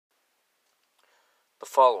The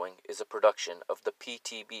following is a production of the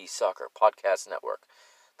PTB Soccer Podcast Network,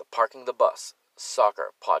 the Parking the Bus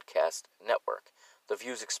Soccer Podcast Network. The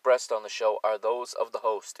views expressed on the show are those of the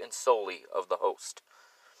host and solely of the host.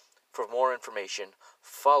 For more information,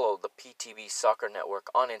 follow the PTB Soccer Network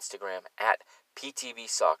on Instagram at PTB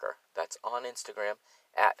Soccer. That's on Instagram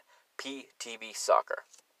at PTB Soccer.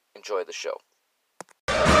 Enjoy the show.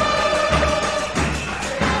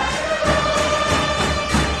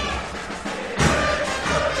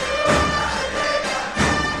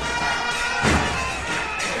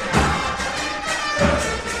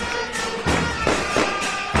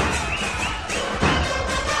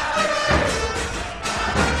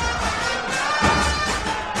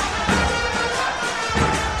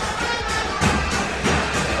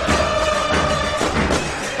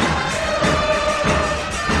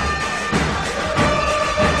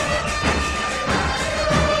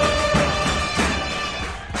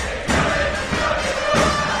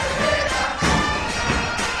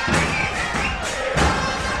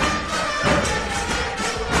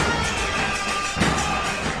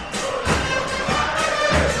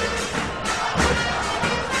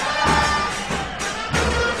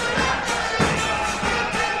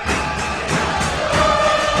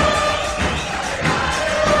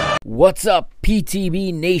 What's up,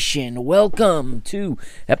 PTB Nation? Welcome to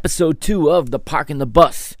episode 2 of the Parking the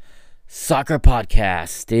Bus Soccer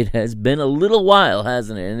Podcast. It has been a little while,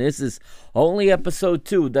 hasn't it? And this is only episode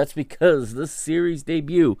 2. That's because the series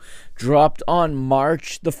debut dropped on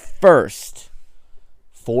March the 1st,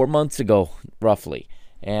 4 months ago, roughly.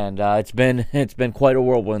 And it's been quite a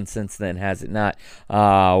whirlwind since then, has it not?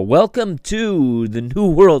 Welcome to the new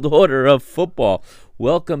world order of football.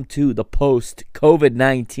 Welcome to the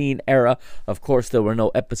post-COVID-19 era. Of course, there were no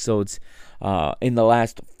episodes in the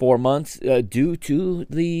last 4 months due to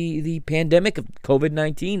the pandemic of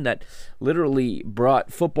COVID-19 that literally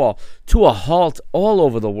brought football to a halt all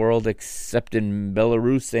over the world, except in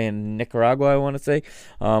Belarus and Nicaragua, I want to say.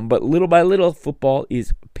 But little by little, football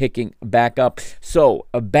is picking back up. So,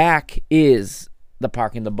 back is the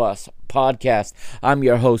Parking the Bus podcast. I'm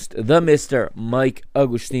your host, the Mr. Mike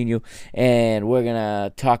Agustino, and we're going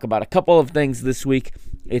to talk about a couple of things this week.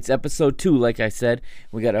 It's episode 2, like I said.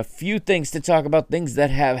 We got a few things to talk about, things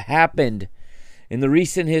that have happened in the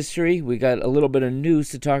recent history. We got a little bit of news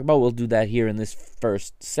to talk about. We'll do that here in this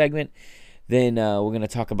first segment. Then we're going to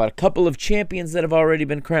talk about a couple of champions that have already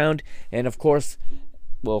been crowned, and of course,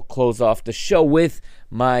 we'll close off the show with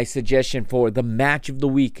my suggestion for the match of the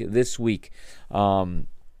week this week.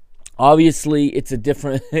 Obviously, it's a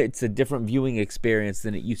different viewing experience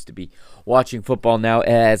than it used to be watching football now,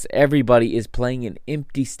 as everybody is playing in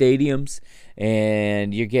empty stadiums,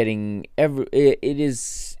 and you're getting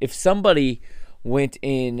if somebody went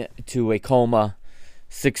into a coma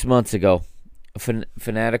 6 months ago, a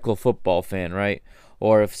fanatical football fan, right?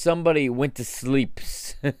 Or if somebody went to sleep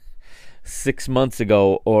 6 months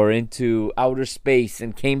ago or into outer space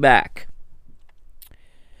and came back,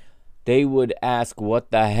 they would ask, what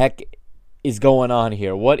the heck is going on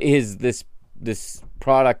here? What is this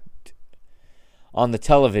product on the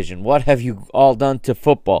television? What have you all done to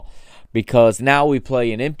football? Because now we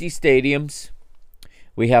play in empty stadiums.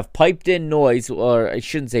 We have piped in noise, or I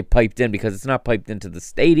shouldn't say piped in because it's not piped into the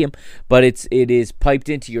stadium, but it is piped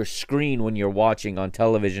into your screen when you're watching on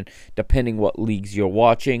television, depending what leagues you're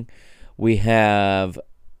watching. We have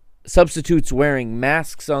substitutes wearing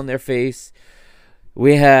masks on their face.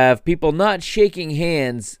 We have people not shaking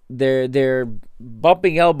hands. They're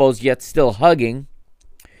bumping elbows yet still hugging.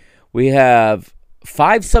 We have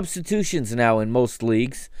 5 substitutions now in most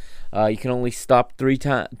leagues. You can only stop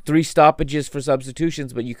 3 stoppages for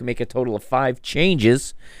substitutions, but you can make a total of 5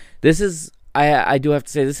 changes. This is, I do have to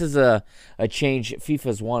say, this is a change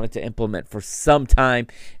FIFA's wanted to implement for some time.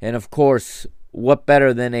 And of course, what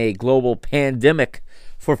better than a global pandemic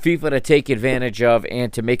for FIFA to take advantage of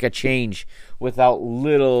and to make a change without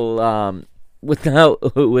little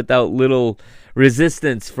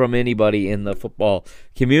resistance from anybody in the football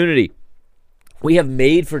community. We have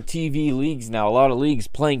made for TV leagues now. A lot of leagues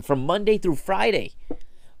playing from Monday through Friday,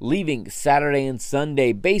 leaving Saturday and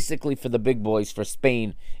Sunday, basically for the big boys, for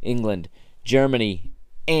Spain, England, Germany,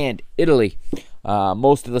 and Italy.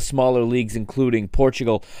 Most of the smaller leagues, including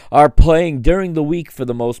Portugal, are playing during the week for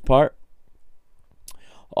the most part.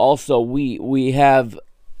 Also, we have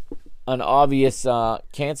an obvious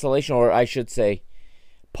cancellation, or I should say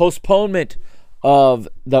postponement, of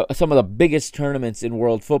some of the biggest tournaments in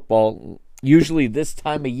world football. Usually this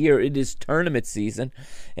time of year, it is tournament season,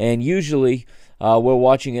 and usually we're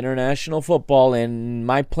watching international football, and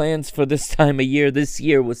my plans for this time of year, this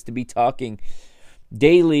year, was to be talking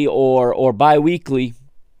daily or bi-weekly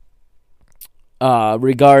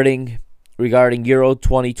regarding Euro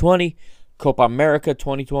 2020, Copa America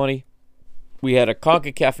 2020. We had a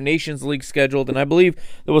CONCACAF Nations League scheduled, and I believe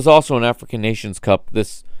there was also an African Nations Cup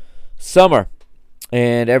this summer,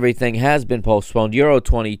 and everything has been postponed. Euro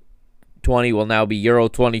 2020 will now be Euro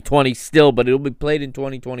 2020 still, but it'll be played in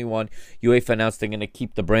 2021. UEFA announced they're going to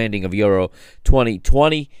keep the branding of Euro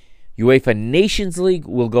 2020. UEFA Nations League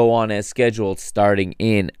will go on as scheduled starting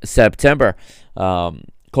in September.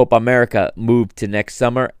 Copa America moved to next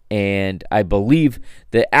summer, and I believe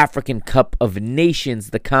the African Cup of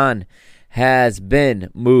Nations, the CAN, has been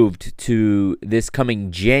moved to this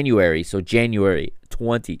coming January, so January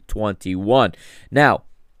 2021. Now,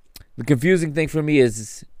 the confusing thing for me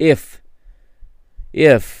is if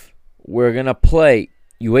we're going to play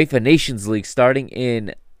UEFA Nations League starting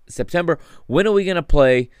in September, when are we going to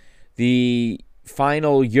play the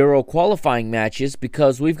final Euro qualifying matches?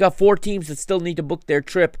 Because we've got 4 teams that still need to book their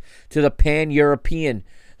trip to the Pan-European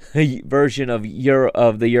version of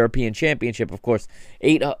the European Championship. Of course,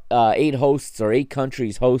 8 hosts or 8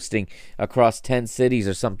 countries hosting across 10 cities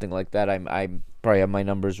or something like that. I probably have my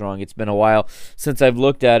numbers wrong. It's been a while since I've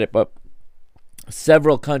looked at it, but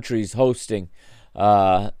several countries hosting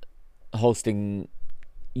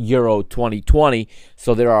Euro 2020.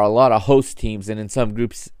 So there are a lot of host teams, and in some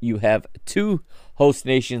groups you have 2 host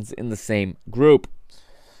nations in the same group.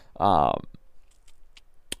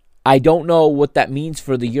 I don't know what that means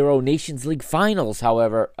for the Euro Nations League finals.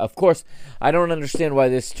 However, of course, I don't understand why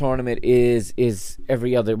this tournament is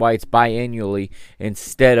why it's biannually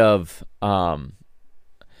instead of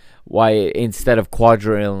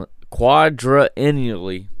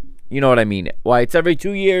quadriennially. You know what I mean? Why it's every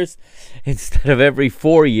 2 years instead of every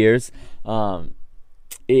 4 years.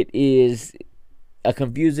 It is a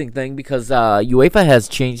confusing thing because UEFA has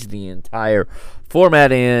changed the entire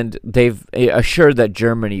format, and they've assured that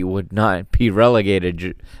Germany would not be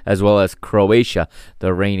relegated, as well as Croatia,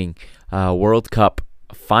 the reigning World Cup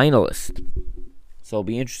finalist. So it'll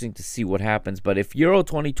be interesting to see what happens. But if Euro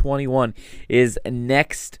 2021 is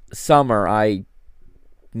next summer, I'm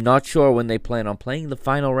not sure when they plan on playing the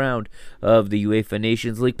final round of the UEFA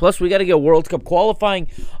Nations League. Plus, we got to get World Cup qualifying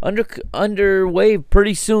underway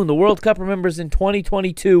pretty soon. The World Cup, remember, is in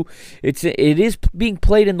 2022. It is being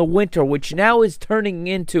played in the winter, which now is turning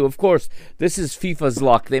into, of course, this is FIFA's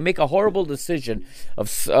luck. They make a horrible decision of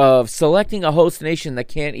selecting a host nation that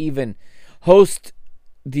can't even host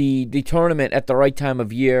the tournament at the right time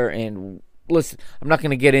of year. And listen, I'm not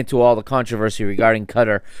going to get into all the controversy regarding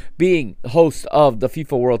Qatar being host of the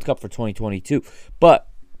FIFA World Cup for 2022, but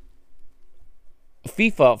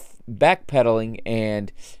FIFA backpedaling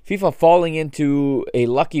and FIFA falling into a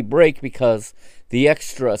lucky break because the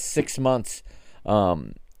extra 6 months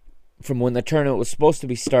from when the tournament was supposed to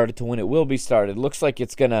be started to when it will be started looks like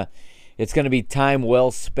it's gonna be time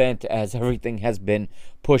well spent, as everything has been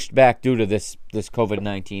pushed back due to this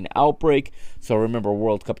COVID-19 outbreak. So remember,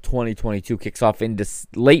 World Cup 2022 kicks off in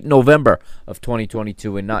late November of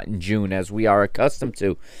 2022 and not in June, as we are accustomed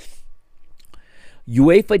to.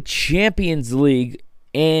 UEFA Champions League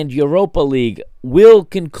and Europa League will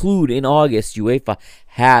conclude in August. UEFA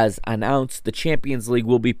has announced the Champions League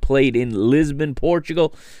will be played in Lisbon,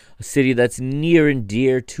 Portugal, a city that's near and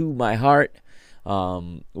dear to my heart.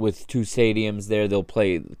 With 2 stadiums there, they'll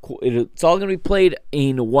play. It's all going to be played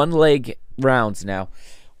in one-leg rounds now.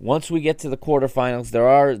 Once we get to the quarterfinals,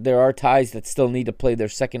 there are ties that still need to play their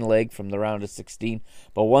second leg from the round of 16.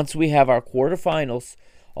 But once we have our quarterfinals,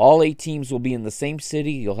 all 8 teams will be in the same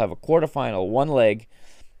city. You'll have a quarterfinal, one leg,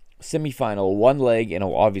 semifinal, one leg, and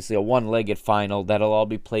obviously a one-legged final. That'll all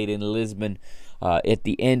be played in Lisbon at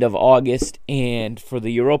the end of August. And for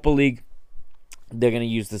the Europa League, they're going to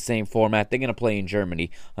use the same format. They're going to play in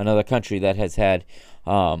Germany, another country that has had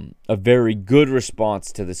a very good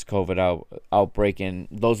response to this COVID outbreak. And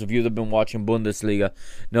those of you that have been watching Bundesliga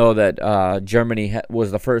know that Germany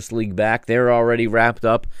was the first league back. They're already wrapped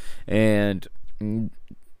up, and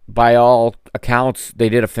by all accounts, they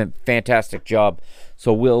did a fantastic job.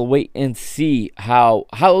 So we'll wait and see how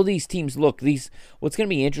these teams look. What's going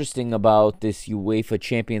to be interesting about this UEFA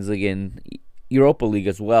Champions League and Europa League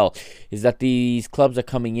as well is that these clubs are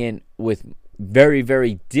coming in with very,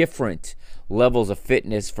 very different levels of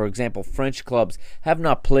fitness. For example, French clubs have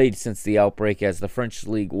not played since the outbreak, as the French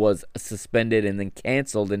league was suspended and then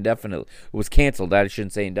canceled indefinitely. It was canceled. I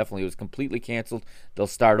shouldn't say indefinitely. It was completely canceled. They'll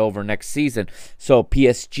start over next season. So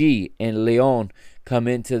PSG and Lyon come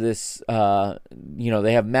into this,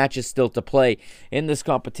 they have matches still to play in this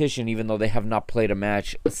competition, even though they have not played a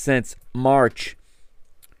match since March.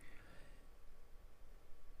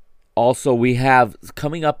 Also, we have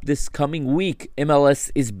coming up this coming week,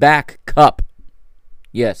 MLS is Back Cup.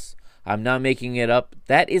 Yes, I'm not making it up.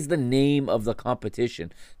 That is the name of the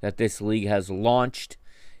competition that this league has launched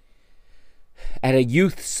at a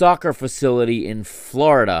youth soccer facility in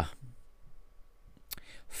Florida.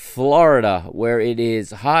 Where it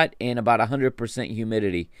is hot and about 100%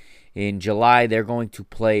 humidity. In July, they're going to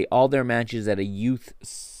play all their matches at a youth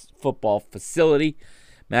football facility.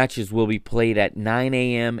 Matches will be played at 9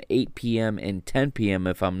 a.m., 8 p.m., and 10 p.m.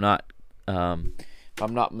 If I'm not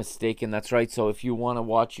mistaken. That's right. So if you want to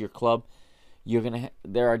watch your club,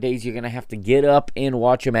 there are days you're gonna have to get up and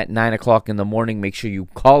watch them at 9 o'clock in the morning. Make sure you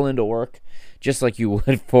call into work, just like you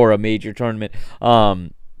would for a major tournament.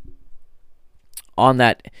 On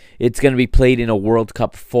that, it's going to be played in a World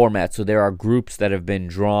Cup format. So there are groups that have been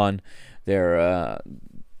drawn.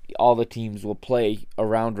 All the teams will play a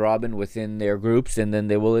round robin within their groups, and then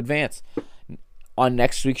they will advance. On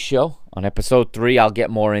next week's show, on episode 3, I'll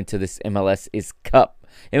get more into this MLS is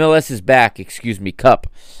Back, Cup.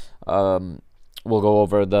 We'll go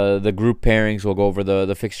over the group pairings. We'll go over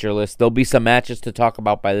the fixture list. There'll be some matches to talk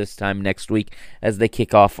about by this time next week as they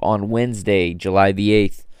kick off on Wednesday, July the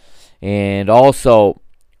 8th. And also,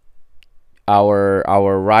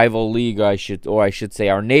 our rival league, I should say,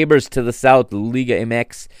 our neighbors to the south, Liga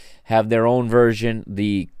MX, have their own version.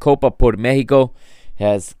 The Copa por Mexico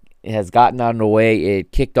has gotten underway.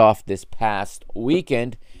 It kicked off this past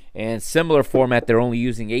weekend, and similar format. They're only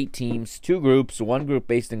using 8 teams, 2 groups. One group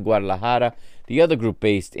based in Guadalajara, the other group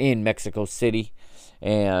based in Mexico City.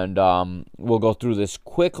 And we'll go through this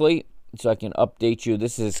quickly so I can update you.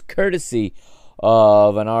 This is courtesy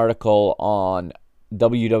of an article on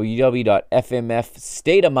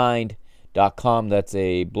www.fmfstateofmind.com. That's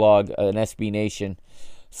a blog, an SB Nation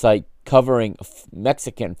site covering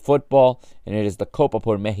Mexican football, and it is the Copa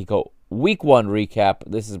por Mexico Week 1 recap.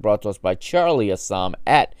 This is brought to us by Charlie Assam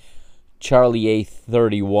at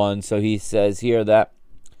CharlieA31. So he says here that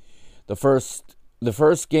the first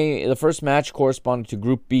match corresponded to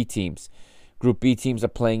Group B teams. Group B teams are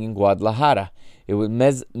playing in Guadalajara. It was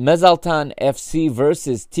Mezaltan FC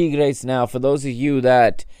versus Tigres. Now, for those of you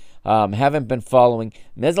that haven't been following,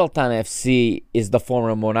 Mezaltan FC is the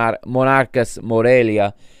former Monarcas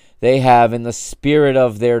Morelia. They have, in the spirit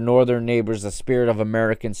of their northern neighbors, the spirit of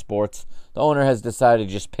American sports, the owner has decided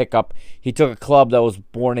to just pick up. He took a club that was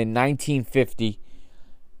born in 1950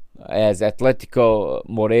 as Atletico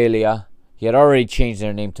Morelia. He had already changed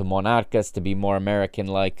their name to Monarcas to be more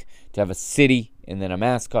American-like, to have a city and then a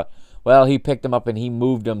mascot. Well, he picked them up and he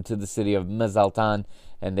moved them to the city of Mezaltan,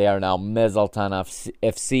 and they are now Mezaltan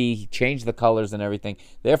FC. He changed the colors and everything.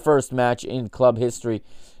 Their first match in club history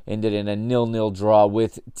ended in a 0-0 draw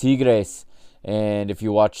with Tigres. And if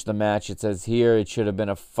you watch the match, it says here it should have been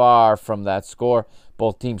a far from that score.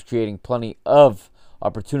 Both teams creating plenty of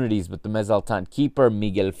opportunities, but the Mezaltan keeper,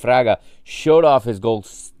 Miguel Fraga, showed off his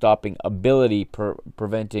goal-stopping ability,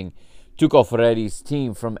 preventing Tuco Ferreri's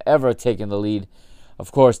team from ever taking the lead.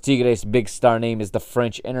 Of course, Tigres' big star name is the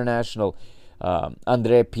French international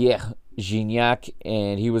André-Pierre Gignac,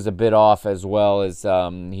 and he was a bit off as well as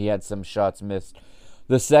he had some shots missed.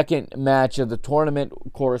 The second match of the tournament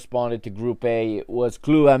corresponded to Group A. It was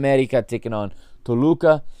Club America taking on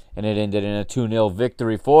Toluca, and it ended in a 2-0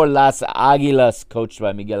 victory for Las Águilas, coached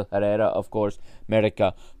by Miguel Herrera, of course.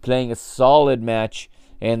 America playing a solid match,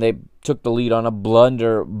 and they took the lead on a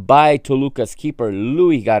blunder by Toluca's keeper,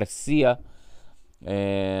 Luis Garcia,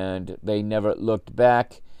 and they never looked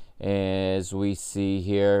back. As we see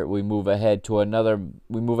here, we move ahead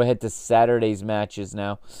to Saturday's matches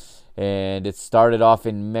now. And it started off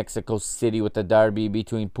in Mexico City with the derby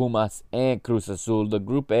between Pumas and Cruz Azul. The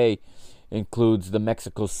Group A includes the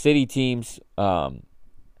Mexico City teams. The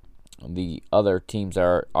other teams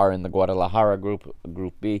are in the Guadalajara group,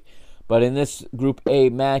 Group B. But in this Group A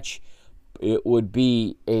match, it would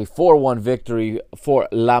be a 4-1 victory for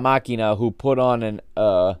La Máquina, who put on an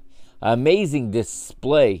amazing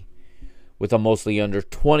display with a mostly under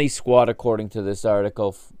 20 squad, according to this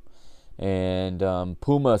article. And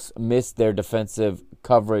Pumas missed their defensive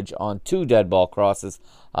coverage on 2 dead ball crosses,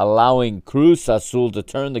 allowing Cruz Azul to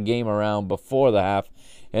turn the game around before the half.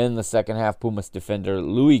 In the second half, Pumas defender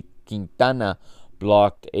Luis Quintana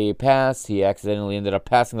blocked a pass. He accidentally ended up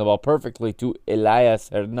passing the ball perfectly to Elias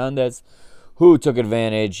Hernandez, who took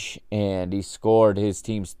advantage, and he scored his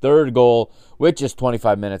team's 3rd goal with just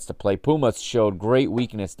 25 minutes to play. Pumas showed great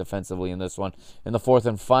weakness defensively in this one. In the 4th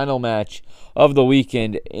and final match of the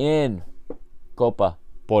weekend in Copa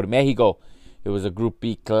por Mexico, it was a Group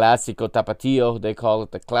B Clásico Tapatío. They call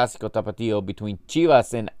it the Clásico Tapatío between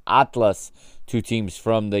Chivas and Atlas, 2 teams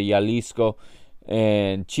from the Jalisco.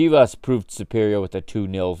 And Chivas proved superior with a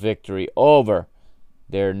 2-0 victory over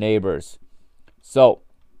their neighbors. So,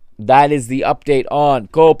 that is the update on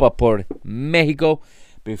Copa por Mexico.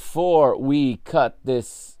 Before we cut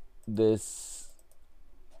this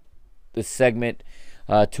segment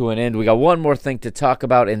to an end, we got one more thing to talk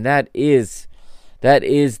about, and that is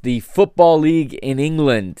the Football League in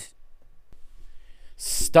England.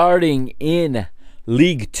 Starting in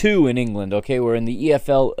League 2 in England, okay? We're in the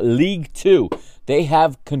EFL League 2. They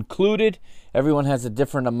have concluded. Everyone has a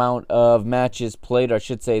different amount of matches played. Or I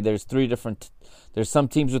should say there's some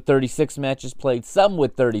teams with 36 matches played, some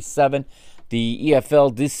with 37. The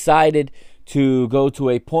EFL decided to go to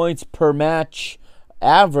a points per match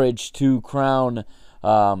average to crown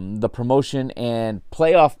the promotion and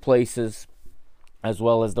playoff places, as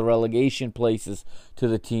well as the relegation places to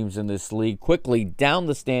the teams in this league. Quickly down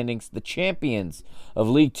the standings, the champions of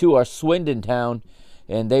League 2 are Swindon Town,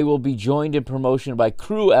 and they will be joined in promotion by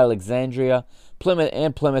Crewe Alexandria,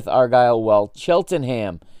 Plymouth Argyle, while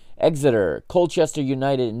Cheltenham, Exeter, Colchester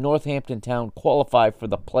United, and Northampton Town qualify for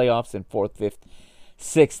the playoffs in 4th, 5th,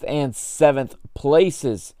 6th, and 7th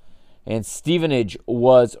places. And Stevenage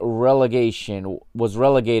was relegated,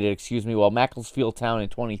 while Macclesfield Town in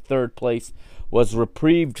 23rd place was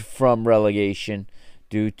reprieved from relegation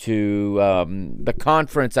due to the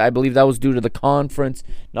conference. I believe that was due to the conference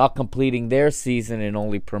not completing their season and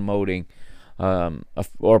only promoting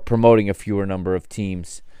a fewer number of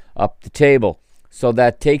teams up the table. So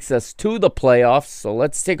that takes us to the playoffs. So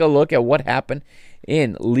let's take a look at what happened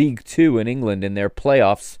in League 2 in England in their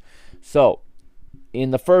playoffs. So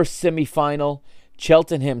in the first semi-final,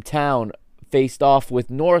 Cheltenham Town faced off with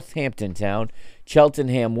Northampton Town.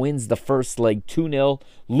 Cheltenham wins the first leg 2-0,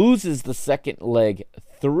 loses the second leg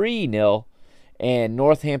 3-0, and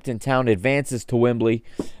Northampton Town advances to Wembley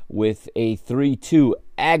with a 3-2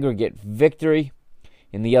 aggregate victory.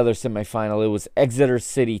 In the other semifinal, it was Exeter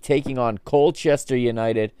City taking on Colchester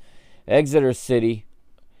United. Exeter City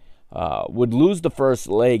would lose the first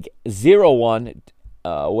leg 0-1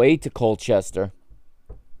 away to Colchester,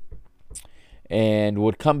 and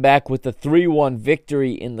would come back with a 3-1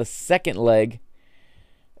 victory in the second leg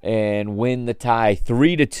and win the tie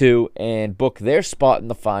 3-2 and book their spot in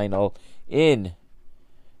the final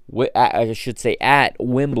at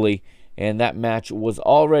Wembley. And that match was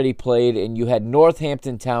already played, and you had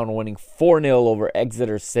Northampton Town winning 4-0 over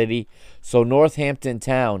Exeter City. So Northampton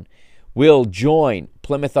Town will join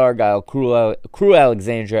Plymouth Argyle, Crewe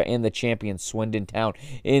Alexandria, and the champion Swindon Town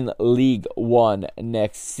in League 1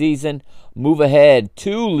 next season. Move ahead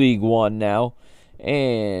to League 1 now,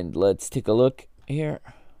 and let's take a look here.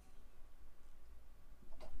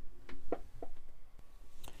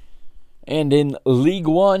 And in League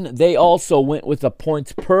 1, they also went with a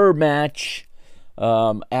points per match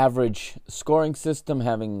average scoring system,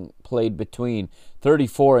 having played between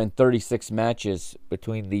 34 and 36 matches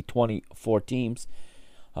between the 24 teams.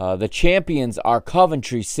 The champions are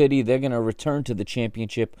Coventry City. They're going to return to the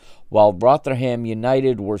championship, while Rotherham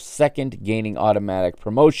United were second, gaining automatic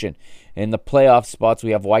promotion. In the playoff spots,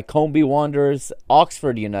 we have Wycombe Wanderers,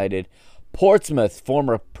 Oxford United, Portsmouth,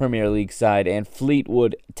 former Premier League side, and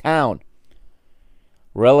Fleetwood Town.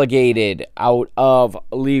 Relegated out of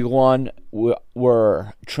League 1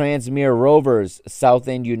 were Transmere Rovers,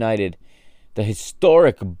 Southend United, the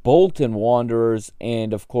historic Bolton Wanderers,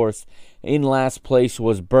 and of course, in last place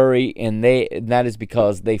was Bury, and that is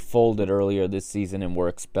because they folded earlier this season and were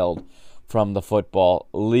expelled from the Football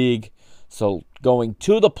League. So going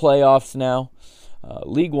to the playoffs now,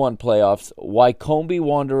 League 1 playoffs, Wycombe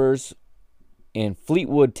Wanderers and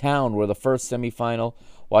Fleetwood Town were the first semifinal.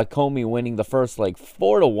 Wycombe winning the first leg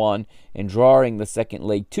 4-1 and drawing the second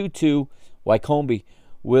leg 2-2. Wycombe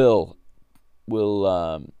will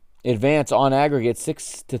advance on aggregate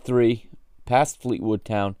 6-3 past Fleetwood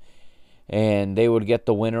Town, and they would get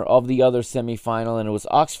the winner of the other semifinal. And it was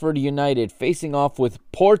Oxford United facing off with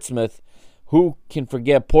Portsmouth. Who can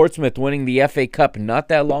forget Portsmouth winning the FA Cup not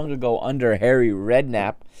that long ago under Harry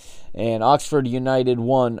Redknapp? And Oxford United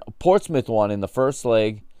won. Portsmouth won in the first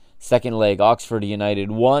leg. Second leg, Oxford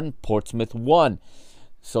United won, Portsmouth won.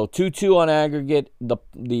 So 2-2 on aggregate.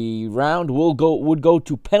 The round would go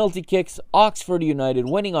to penalty kicks. Oxford United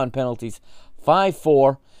winning on penalties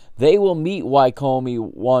 5-4. They will meet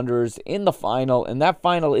Wycombe Wanderers in the final, and that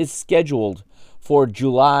final is scheduled for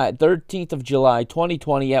July 13th of July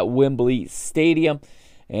 2020 at Wembley Stadium.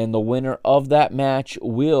 And the winner of that match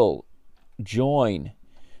will join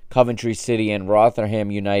Coventry City and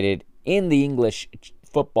Rotherham United in the English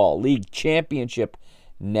Football League Championship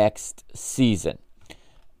next season.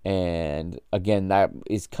 And again, that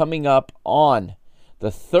is coming up on the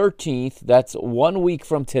 13th. That's 1 week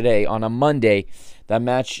from today on a Monday. That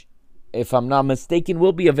match, if I'm not mistaken,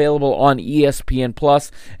 will be available on ESPN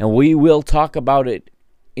Plus, and we will talk about it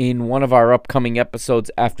in one of our upcoming episodes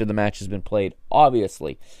after the match has been played,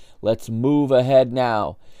 obviously. Let's move ahead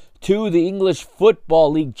now to the English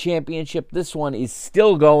Football League Championship. This one is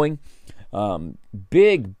still going.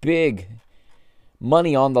 Big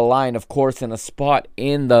money on the line, of course, and a spot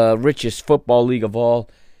in the richest football league of all,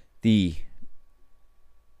 the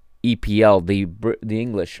EPL, the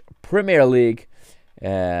English Premier League.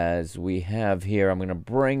 As we have here, I'm going to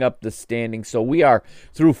bring up the standings. So we are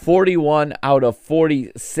through 41 out of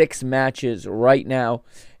 46 matches right now,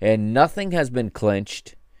 and nothing has been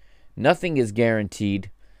clinched. Nothing is guaranteed.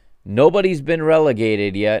 Nobody's been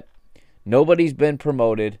relegated yet. Nobody's been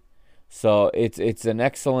promoted. So it's an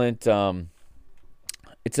excellent time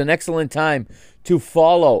to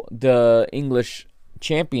follow the English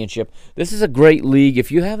Championship. This is a great league.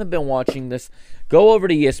 If you haven't been watching this, go over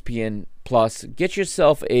to ESPN Plus, get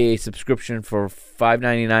yourself a subscription for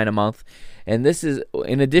 $5.99 a month, and this is,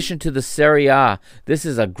 in addition to the Serie A, this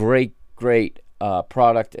is a great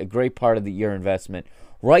product, a great part of your investment.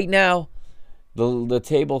 Right now, the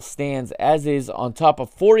table stands as is on top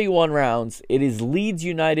of 41 rounds. It is Leeds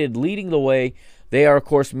United leading the way. They are, of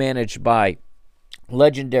course, managed by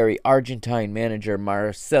legendary Argentine manager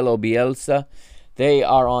Marcelo Bielsa. They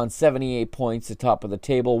are on 78 points, the top of the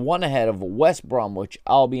table, one ahead of West Bromwich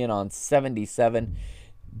Albion on 77.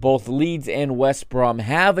 Both Leeds and West Brom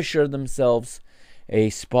have assured themselves a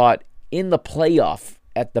spot in the playoff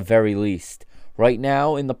at the very least. Right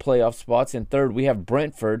now in the playoff spots, in third we have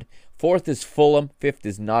Brentford, fourth is Fulham, fifth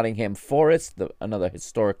is Nottingham Forest, another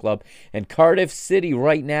historic club, and Cardiff City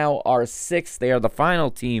right now are sixth. They are the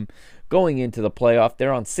final team going into the playoff.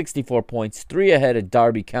 They're on 64 points, three ahead of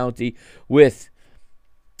Derby County with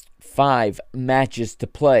 5 matches to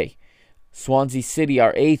play. Swansea City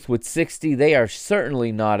are 8th with 60. They are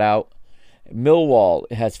certainly not out. Millwall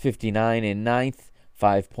has 59 in 9th,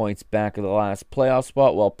 5 points back of the last playoff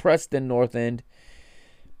spot, while Preston North End,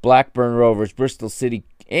 Blackburn Rovers, Bristol City,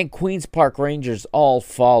 and Queen's Park Rangers all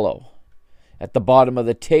follow. At the bottom of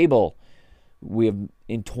the table, we have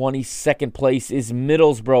in 22nd place is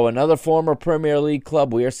Middlesbrough, another former Premier League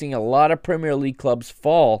club. We are seeing a lot of Premier League clubs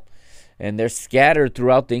fall, and they're scattered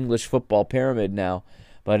throughout the English football pyramid now.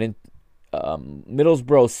 But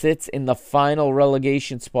Middlesbrough sits in the final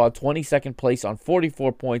relegation spot, 22nd place on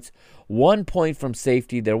 44 points, 1 point from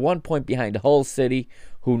safety. They're 1 point behind Hull City,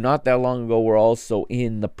 who not that long ago were also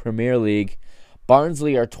in the Premier League.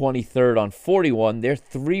 Barnsley are 23rd on 41. They're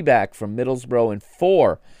 3 back from Middlesbrough and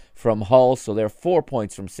 4 from Hull, so they're 4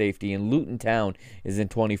 points from safety. And Luton Town is in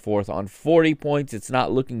 24th on 40 points. It's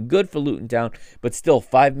not looking good for Luton Town, but still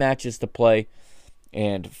 5 matches to play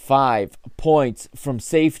and 5 points from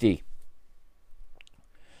safety.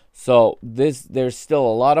 So there's still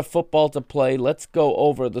a lot of football to play. Let's go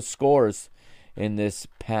over the scores in this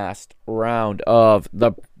past round of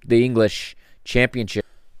the English Championship.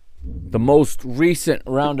 The most recent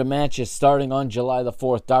round of matches starting on July the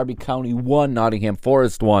 4th. Derby County 1, Nottingham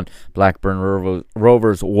Forest 1, Blackburn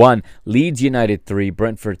Rovers 1, Leeds United 3,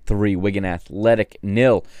 Brentford 3, Wigan Athletic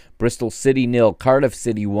 0, Bristol City 0, Cardiff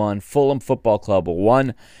City 1, Fulham Football Club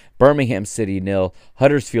 1, Birmingham City 0,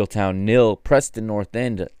 Huddersfield Town 0, Preston North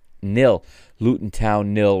End 0, Luton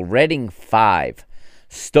Town 0, Reading 5,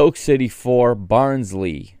 Stoke City 4,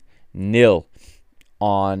 Barnsley 0.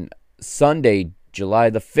 On Sunday, July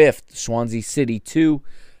the 5th, Swansea City 2,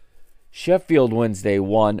 Sheffield Wednesday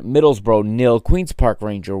 1, Middlesbrough 0, Queen's Park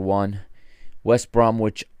Ranger 1, West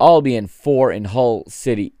Bromwich Albion 4, and Hull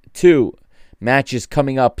City 2. Matches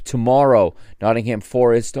coming up tomorrow. Nottingham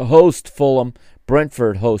Forest host Fulham,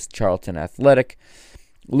 Brentford host Charlton Athletic,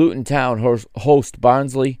 Luton Town host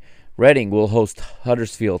Barnsley, Reading will host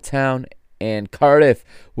Huddersfield Town, and Cardiff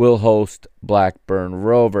will host Blackburn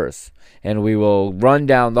Rovers. And we will run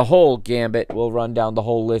down the whole gambit. We'll run down the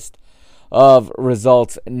whole list of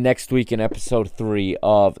results next week in episode 3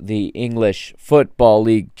 of the English Football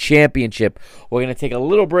League Championship. We're going to take a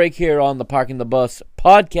little break here on the Parking the Bus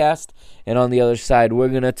podcast. And on the other side, we're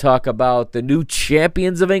going to talk about the new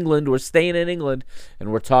champions of England. We're staying in England,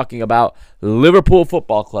 and we're talking about Liverpool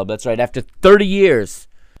Football Club. That's right. After 30 years,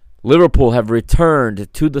 Liverpool have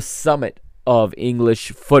returned to the summit of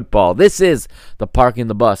English football. This is the Parking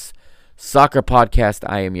the Bus Soccer Podcast.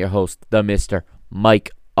 I am your host, the Mr.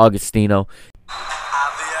 Mike Augustino.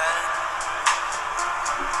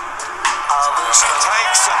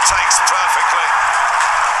 Takes perfectly.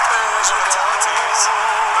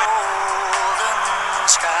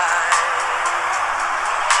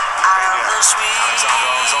 Alexander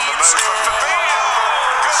Arnold's on the move for Fabinho.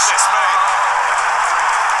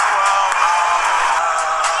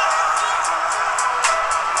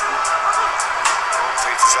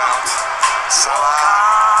 Salah,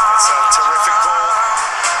 it's a terrific ball.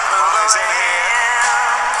 Plays in here,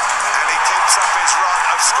 and he keeps up his run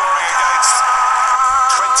of scoring against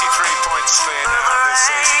 23 points in this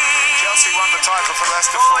season. Chelsea won the title for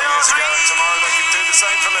Leicester 4 years ago, and tomorrow they can do the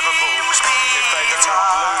same for Liverpool if they do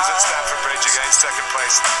not lose at Stamford Bridge against second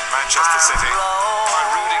place Manchester City. By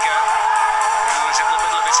Rudiger, who was in the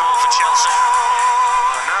middle of it all for Chelsea.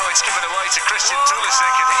 And now it's given away to Christian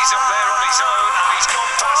Pulisic, and he's up there on his own, and he's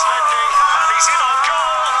gone past Mendy, and he's in on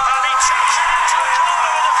goal, and he taps it into the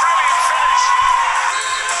corner with a brilliant finish.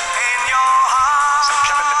 So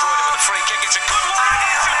Kevin De Bruyne with a free kick, it's a good one, and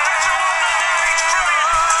it's a better one than that, it's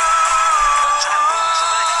brilliant. But handballs, I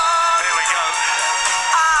think. Here we go.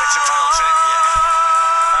 It's a penalty,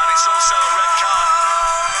 and it's also a red card.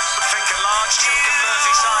 I think a large chunk of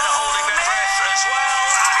Merseyside are holding their breath as well,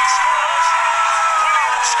 and he scores.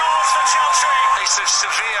 Williams scores for Chelsea. It's a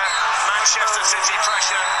severe Manchester City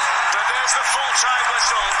pressure, but there's the full-time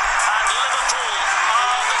whistle, and Liverpool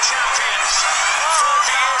are the champions.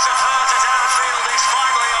 30 years of hurt at Anfield is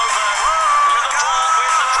finally over. Liverpool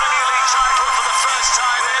win the Premier League title for the first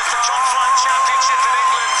time. There's the top-flight championship in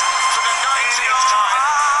England for the 19th time.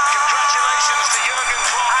 Congratulations to Jurgen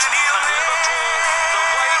Klopp and Liverpool. The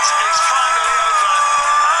wait is finally over,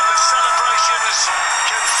 and the celebrations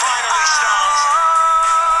can finally start.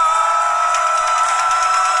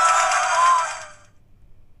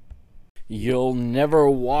 You'll Never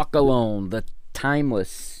Walk Alone, the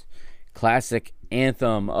timeless classic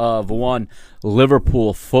anthem of one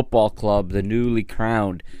Liverpool Football Club, the newly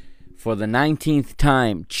crowned for the 19th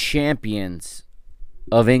time champions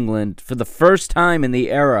of England for the first time in the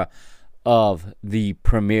era of the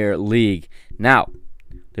Premier League. Now,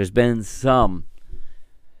 there's been some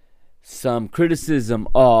criticism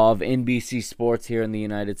of NBC Sports here in the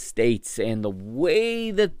United States and the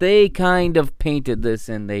way that they kind of painted this,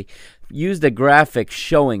 and they used a graphic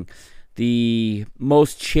showing the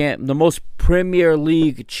most Premier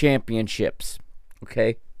League championships,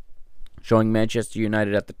 okay? Showing Manchester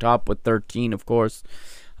United at the top with 13, of course.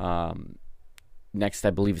 Next, I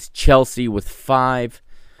believe, is Chelsea with 5.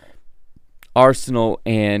 Arsenal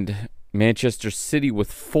and Manchester City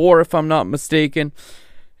with 4, if I'm not mistaken.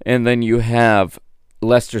 And then you have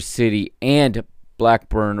Leicester City and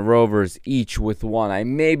Blackburn Rovers each with 1. I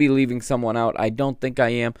may be leaving someone out. I don't think I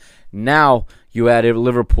am. Now you added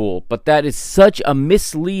Liverpool. But that is such a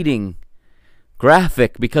misleading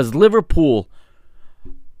graphic because Liverpool,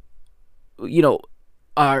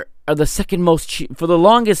 are the second most, for the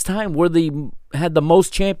longest time, had the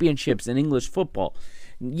most championships in English football.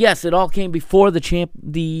 Yes, it all came before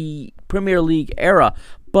the Premier League era,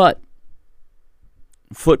 but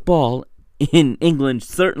football in England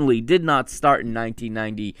certainly did not start in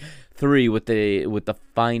 1993 with the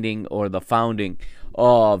founding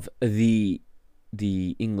of the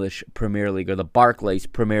English Premier League, or the Barclays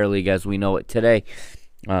Premier League as we know it today.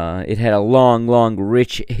 It had a long,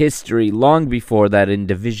 rich history long before that in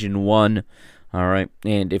Division 1. All right,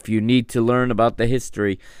 and if you need to learn about the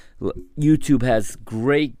history, YouTube has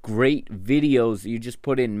great videos. You just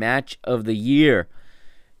put in Match of the Year.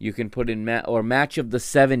 You can put in Match of the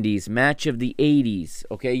 70s, Match of the 80s.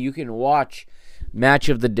 Okay, you can watch Match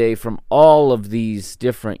of the Day from all of these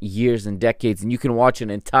different years and decades, and you can watch an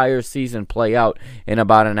entire season play out in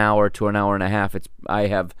about an hour to an hour and a half. I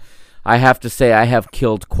have to say I have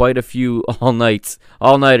killed quite a few all-nighters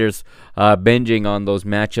binging on those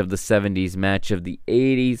Match of the 70s, Match of the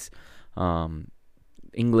 80s.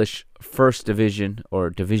 English First Division, or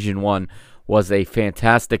Division 1, was a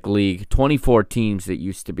fantastic league. 24 teams it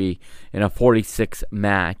used to be in a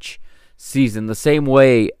 46-match season. The same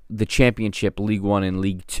way the Championship, League 1 and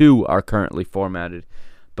League 2 are currently formatted.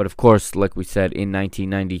 But of course, like we said, in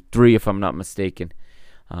 1993, if I'm not mistaken,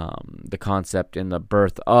 the concept and the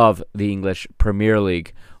birth of the English Premier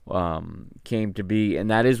League came to be.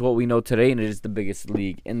 And that is what we know today, and it is the biggest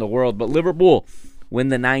league in the world. But Liverpool win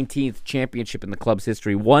the 19th championship in the club's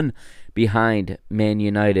history, one behind Man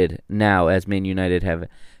United now, as Man United have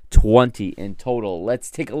 20 in total. Let's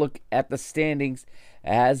take a look at the standings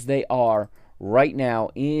as they are right now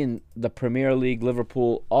in the Premier League.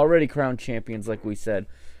 Liverpool already crowned champions, like we said.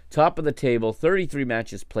 Top of the table, 33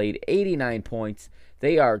 matches played, 89 points.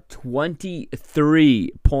 They are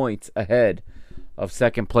 23 points ahead of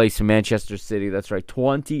second place Manchester City. That's right,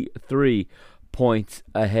 23 points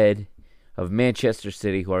ahead of Manchester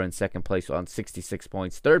City, who are in second place on 66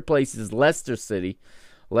 points. Third place is Leicester City.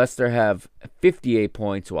 Leicester have 58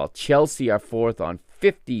 points, while Chelsea are fourth on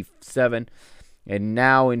 57. And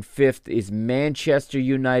now in fifth is Manchester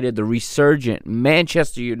United, the resurgent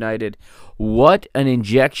Manchester United. What an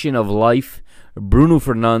injection of life Bruno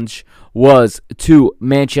Fernandes, was to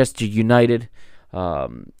Manchester United.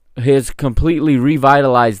 Has completely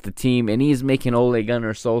revitalized the team, and he is making Ole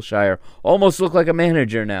Gunnar Solskjaer almost look like a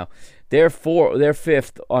manager now. They're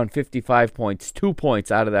fifth on 55 points, 2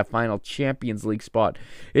 points out of that final Champions League spot.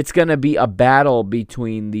 It's going to be a battle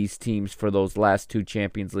between these teams for those last 2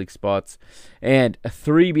 Champions League spots. And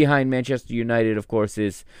 3 behind Manchester United, of course,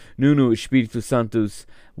 is Nuno Espírito Santo's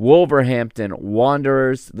Wolverhampton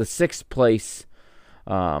Wanderers, the 6th place.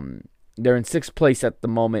 They're in 6th place at the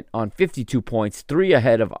moment on 52 points, 3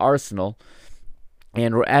 ahead of Arsenal.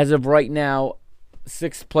 And as of right now,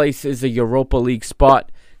 6th place is a Europa League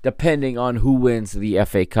spot, depending on who wins the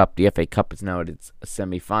FA Cup. The FA Cup is now at its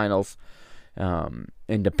semifinals. And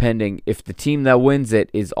depending if the team that wins it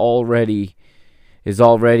is already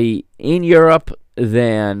in Europe,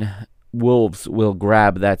 then Wolves will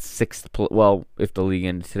grab that 6th well, if the league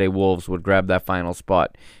ended today, Wolves would grab that final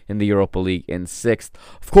spot in the Europa League in 6th.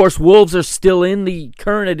 Of course, Wolves are still in the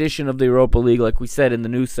current edition of the Europa League, like we said in the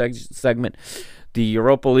news segment. The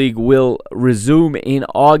Europa League will resume in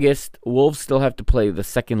August. Wolves still have to play the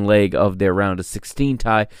second leg of their round of 16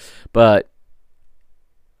 tie, but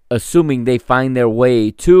assuming they find their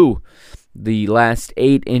way to the last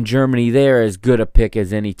 8 in Germany, they're as good a pick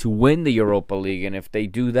as any to win the Europa League. And if they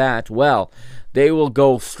do that, well, they will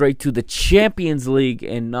go straight to the Champions League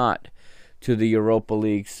and not to the Europa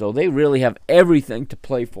League. So they really have everything to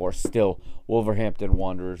play for still. Wolverhampton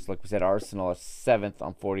Wanderers, like we said, Arsenal are 7th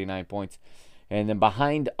on 49 points. And then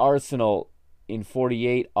behind Arsenal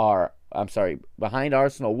behind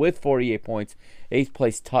Arsenal with 48 points, 8th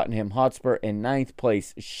place Tottenham Hotspur, and 9th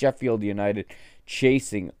place Sheffield United,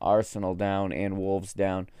 chasing Arsenal down and Wolves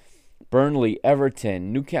down. Burnley,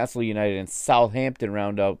 Everton, Newcastle United, and Southampton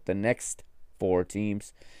round out the next 4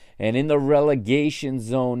 teams. And in the relegation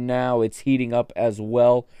zone now, it's heating up as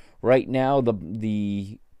well. Right now,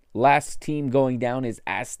 the last team going down is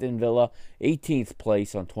Aston Villa, 18th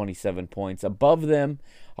place on 27 points. Above them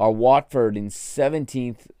are Watford in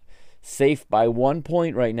 17th, safe by 1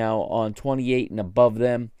 point right now on 28. And above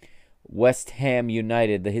them, West Ham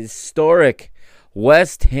United, the historic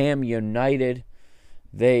West Ham United.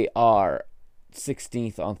 They are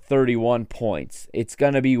 16th on 31 points. It's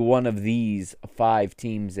going to be one of these 5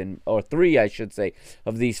 teams, or 3, I should say,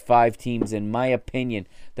 of these 5 teams, in my opinion,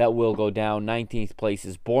 that will go down. 19th place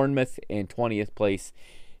is Bournemouth, and 20th place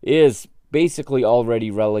is basically already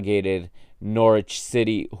relegated Norwich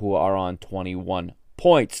City, who are on 21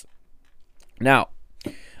 points. Now,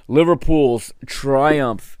 Liverpool's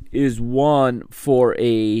triumph is one for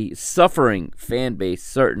a suffering fan base,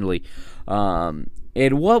 certainly. And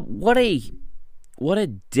what a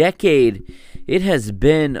decade it has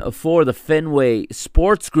been for the Fenway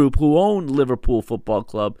Sports Group, who own Liverpool Football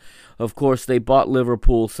Club. Of course, they bought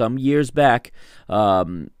Liverpool some years back.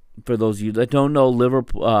 For those of you that don't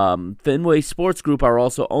know, Fenway Sports Group are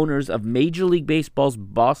also owners of Major League Baseball's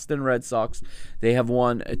Boston Red Sox. They have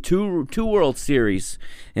won two World Series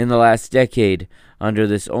in the last decade under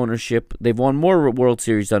this ownership. They've won more World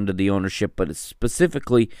Series under the ownership, but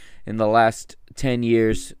specifically in the last 10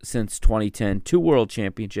 years since 2010, 2 World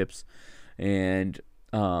Championships. And,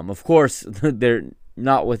 of course, they're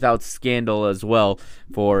not without scandal as well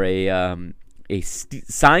for a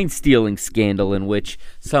sign-stealing scandal in which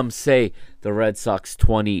some say the Red Sox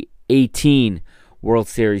 2018 World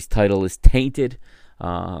Series title is tainted.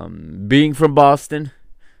 Being from Boston,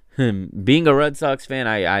 being a Red Sox fan,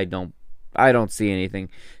 I don't see anything.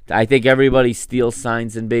 I think everybody steals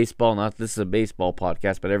signs in baseball. Not this is a baseball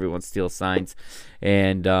podcast, but everyone steals signs.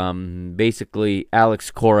 And basically, Alex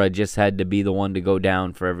Cora just had to be the one to go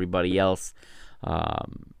down for everybody else.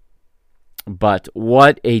 But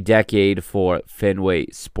what a decade for Fenway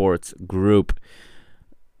Sports Group.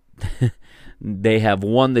 They have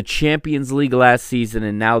won the Champions League last season,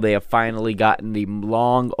 and now they have finally gotten the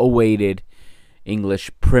long-awaited English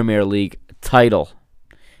Premier League title.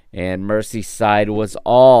 And Merseyside was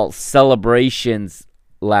all celebrations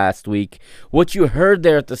last week. What you heard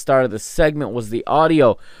there at the start of the segment was the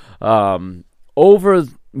audio over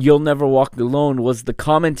You'll Never Walk Alone was the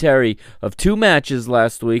commentary of 2 matches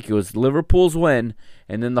last week. It was Liverpool's win,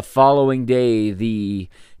 and then the following day, the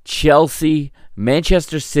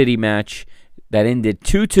Chelsea-Manchester City match that ended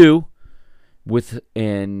 2-2,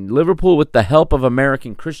 and Liverpool, with the help of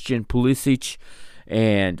American Christian Pulisic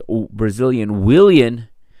and Brazilian Willian,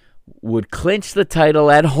 would clinch the title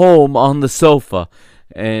at home on the sofa,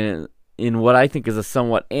 and in what I think is a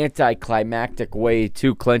somewhat anticlimactic way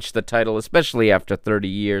to clinch the title, especially after 30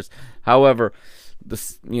 years. However, the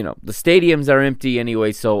stadiums are empty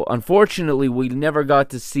anyway, so unfortunately we never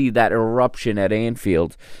got to see that eruption at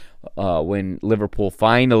Anfield. when Liverpool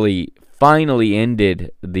finally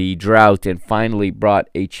ended the drought and finally brought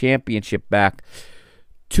a championship back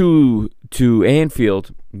to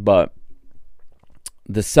Anfield. But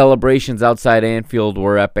the celebrations outside Anfield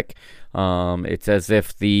were epic. It's as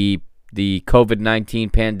if the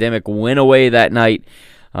COVID-19 pandemic went away that night,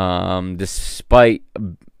 despite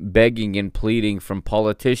begging and pleading from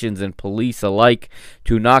politicians and police alike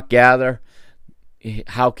to not gather.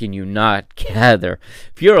 How can you not gather?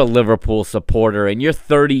 If you're a Liverpool supporter and you're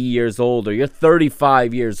 30 years old or you're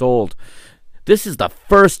 35 years old, this is the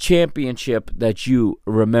first championship that you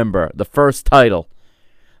remember, the first title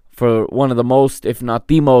for one of the most, if not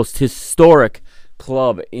the most, historic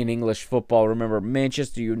club in English football. Remember,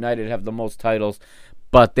 Manchester United have the most titles,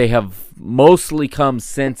 but they have mostly come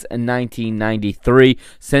since 1993,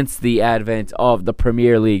 since the advent of the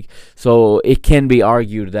Premier League. So it can be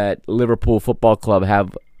argued that Liverpool Football Club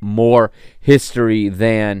have more history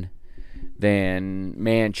than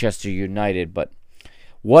Manchester United. But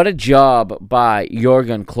what a job by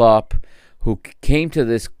Jurgen Klopp, who came to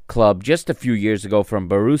this club just a few years ago from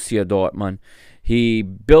Borussia Dortmund. He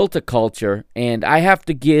built a culture, and I have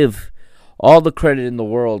to give all the credit in the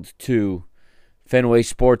world to Fenway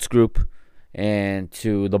Sports Group and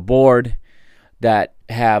to the board that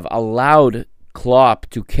have allowed Klopp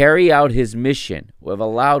to carry out his mission. We've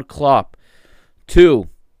allowed Klopp to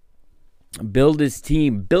build his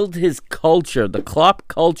team, build his culture, the Klopp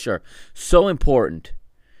culture, so important.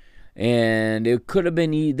 And it could have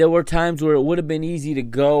been, there were times where it would have been easy to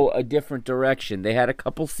go a different direction. They had a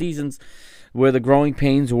couple seasons where the growing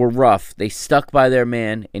pains were rough. They stuck by their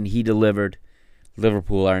man, and he delivered.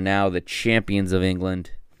 Liverpool are now the champions of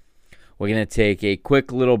England. We're going to take a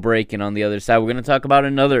quick little break, and on the other side, we're going to talk about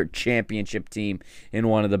another championship team in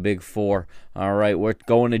one of the big four. All right, we're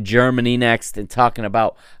going to Germany next and talking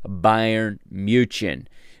about Bayern Munich.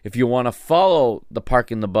 If you want to follow the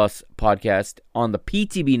Park in the Bus podcast on the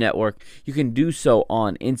PTB network, you can do so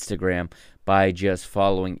on Instagram by just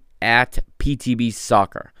following at PTB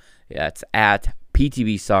Soccer. That's at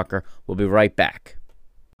PTB Soccer. We'll be right back.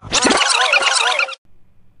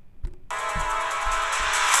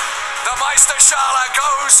 Meisterschale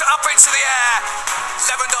goes up into the air.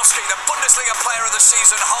 Lewandowski, the Bundesliga player of the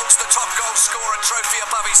season, holds the top goal scorer trophy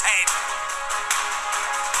above his head.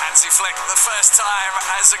 Hansi Flick, the first time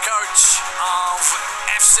as a coach of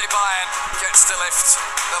FC Bayern, gets to lift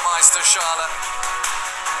the Meisterschale.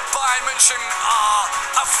 Bayern München are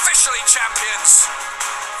officially champions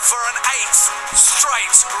for an 8th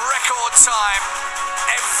straight record time.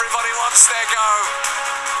 Everybody wants their go,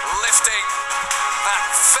 lifting that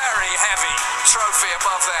very heavy trophy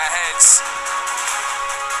above their heads.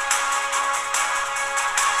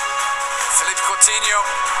 Philippe Coutinho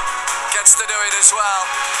gets to do it as well.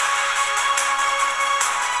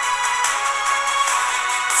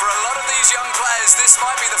 For a lot of these young players, this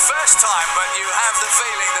might be the first time, but you have the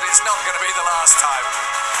feeling that it's not going to be the last time.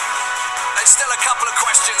 There's still a couple of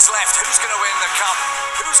questions left. Who's going to win the Cup?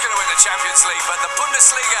 Who's going to win the Champions League? But the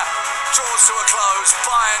Bundesliga draws to a close.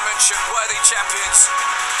 Bayern München, worthy champions.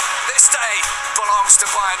 This day belongs to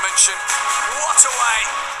Bayern München. What a way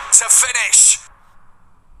to finish.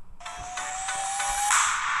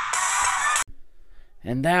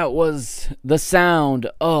 And that was the sound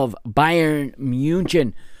of Bayern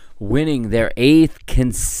Munich winning their 8th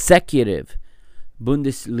consecutive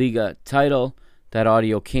Bundesliga title. That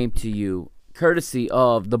audio came to you courtesy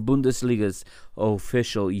of the Bundesliga's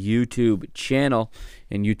official YouTube channel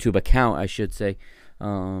and YouTube account, I should say.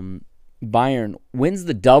 Bayern wins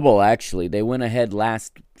the double, actually. They went ahead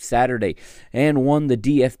last Saturday and won the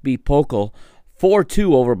DFB Pokal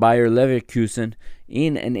 4-2 over Bayer Leverkusen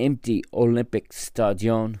in an empty Olympic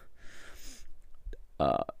Stadion.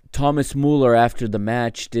 Thomas Müller, after the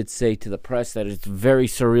match, did say to the press that it's very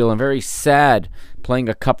surreal and very sad playing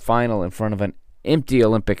a cup final in front of an empty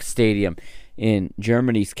Olympic Stadium in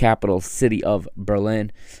Germany's capital city of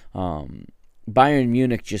Berlin. Bayern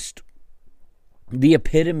Munich, just the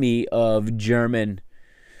epitome of German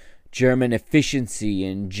efficiency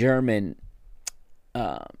and German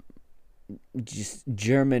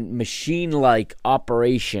machine-like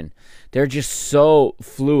operation. They're just so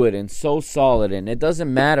fluid and so solid, and it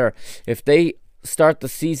doesn't matter if they start the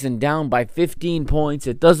season down by 15 points.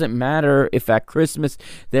 It doesn't matter if at Christmas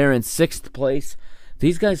they're in 6th place.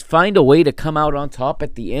 These guys find a way to come out on top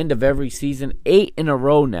at the end of every season, 8 in a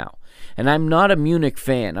row now. And I'm not a Munich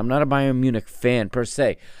fan. I'm not a Bayern Munich fan per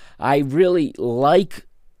se. I really like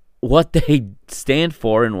what they stand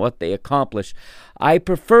for and what they accomplish. I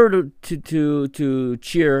prefer to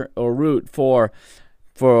cheer or root for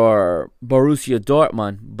Borussia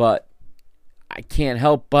Dortmund, but I can't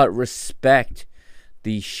help but respect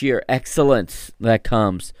the sheer excellence that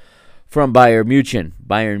comes from Bayern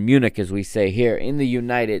Munich, as we say here in the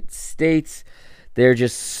United States. They're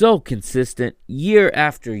just so consistent year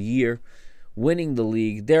after year, winning the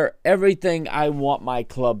league. They're everything I want my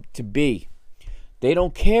club to be. They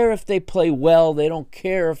don't care if they play well. They don't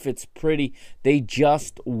care if it's pretty. They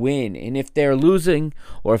just win. And if they're losing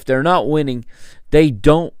or if they're not winning, they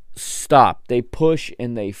don't stop. They push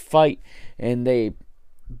and they fight and they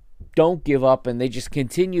don't give up, and they just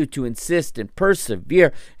continue to insist and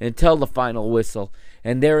persevere until the final whistle.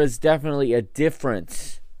 And there is definitely a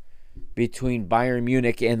difference between Bayern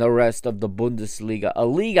Munich and the rest of the Bundesliga, a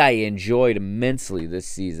league I enjoyed immensely this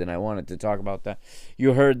season. I wanted to talk about that.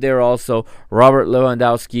 You heard there also Robert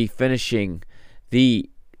Lewandowski finishing the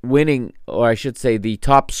winning, or I should say the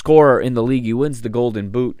top scorer in the league. He wins the Golden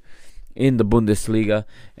Boot in the Bundesliga,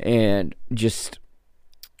 and just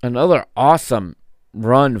another awesome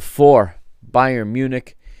run for Bayern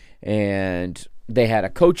Munich. And they had a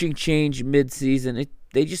coaching change mid-season.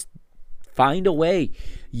 They just find a way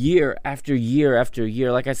year after year after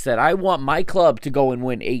year. Like I said, I want my club to go and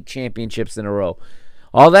win 8 championships in a row.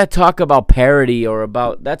 All that talk about parity or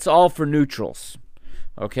about, that's all for neutrals.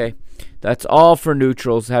 Okay? That's all for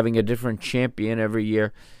neutrals, having a different champion every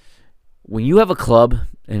year. When you have a club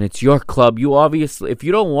and it's your club, you obviously, if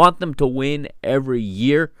you don't want them to win every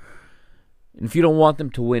year, and if you don't want them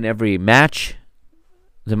to win every match,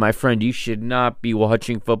 then my friend, you should not be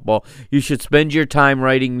watching football. You should spend your time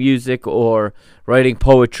writing music or writing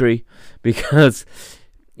poetry, because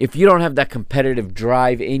if you don't have that competitive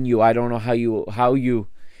drive in you, I don't know how you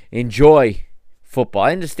enjoy football.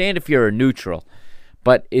 I understand if you're a neutral,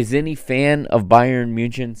 but is any fan of Bayern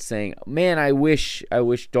Munich saying, "Man, I wish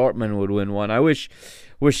Dortmund would win one. I wish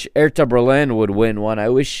Hertha Berlin would win one. I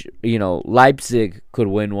wish, Leipzig could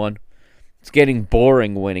win one. It's getting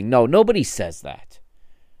boring winning." No, nobody says that.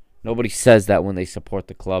 Nobody says that when they support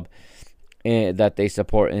the club and that they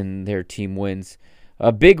support and their team wins.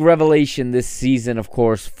 A big revelation this season, of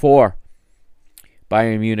course, for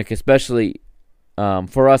Bayern Munich, especially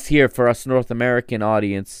for us here, for us North American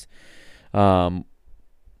audience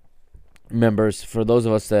members, for those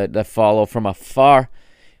of us that follow from afar,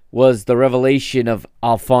 was the revelation of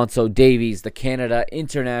Alphonso Davies, the Canada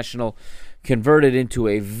international, converted into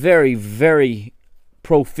a very, very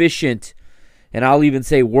proficient, and I'll even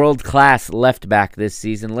say world-class left back this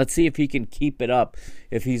season. Let's see if he can keep it up.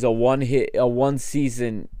 If he's a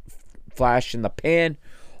one-season flash in the pan,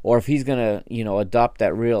 or if he's gonna, adopt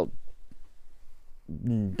that real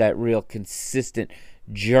consistent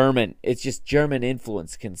German. It's just German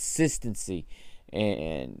influence, consistency,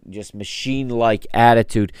 and just machine-like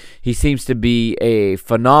attitude. He seems to be a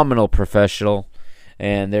phenomenal professional.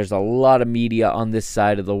 And there's a lot of media on this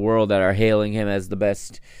side of the world that are hailing him as the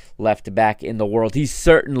best left back in the world. He's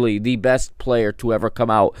certainly the best player to ever come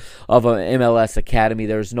out of an MLS academy.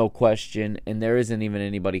 There's no question, and there isn't even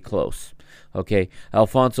anybody close. Okay,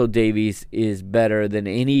 Alphonso Davies is better than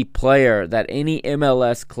any player that any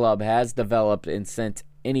MLS club has developed and sent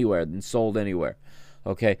anywhere and sold anywhere.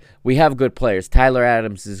 Okay, we have good players. Tyler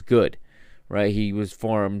Adams is good, right? He was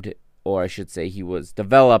formed, or I should say he was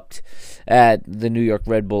developed at the New York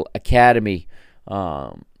Red Bull Academy.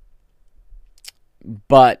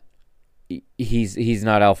 But he's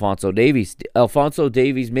not Alphonso Davies. Alphonso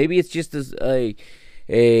Davies, maybe it's just a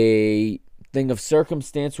thing of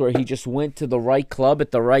circumstance where he just went to the right club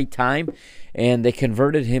at the right time, and they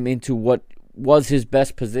converted him into what was his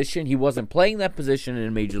best position. He wasn't playing that position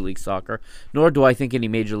in Major League Soccer, nor do I think any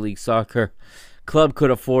Major League Soccer club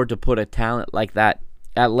could afford to put a talent like that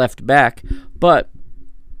at left back, but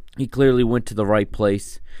he clearly went to the right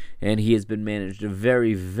place, and he has been managed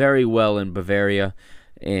very, very well in Bavaria,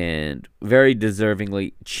 and very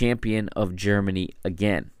deservingly champion of Germany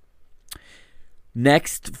again.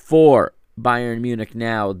 Next for Bayern Munich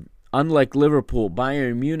now, unlike Liverpool,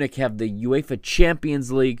 Bayern Munich have the UEFA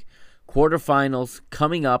Champions League quarterfinals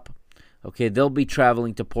coming up. Okay, they'll be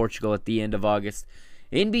traveling to Portugal at the end of August.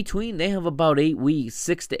 In between, they have about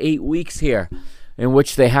 6 to 8 weeks here in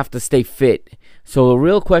which they have to stay fit. So the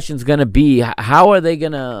real question is going to be, how are they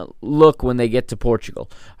going to look when they get to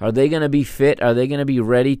Portugal? Are they going to be fit? Are they going to be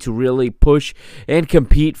ready to really push and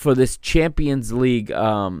compete for this Champions League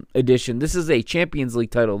edition? This is a Champions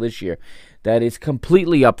League title this year that is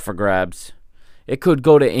completely up for grabs. It could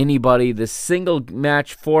go to anybody. The single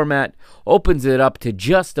match format opens it up to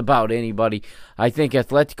just about anybody. I think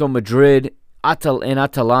Atletico Madrid and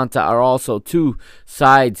Atalanta are also two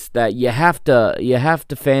sides that you have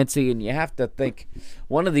to fancy, and you have to think,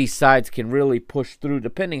 one of these sides can really push through,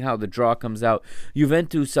 depending how the draw comes out.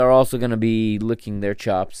 Juventus are also going to be licking their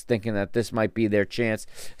chops, thinking that this might be their chance,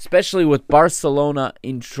 especially with Barcelona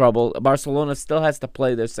in trouble. Barcelona still has to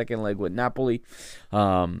play their second leg with Napoli.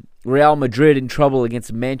 Real Madrid in trouble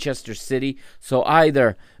against Manchester City. So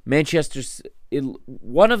either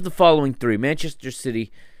one of the following three, Manchester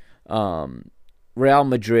City, Real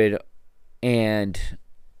Madrid, and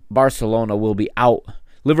Barcelona will be out.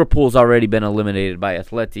 Liverpool's already been eliminated by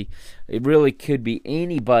Atleti. It really could be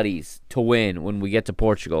anybody's to win when we get to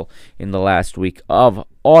Portugal in the last week of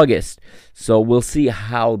August. So we'll see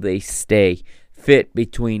how they stay fit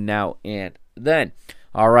between now and then.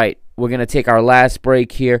 All right, we're going to take our last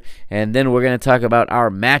break here, and then we're going to talk about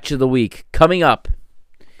our match of the week coming up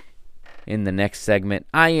in the next segment.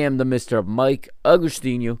 I am the Mr. Mike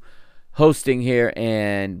Agustino, hosting here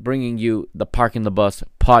and bringing you the Parking the Bus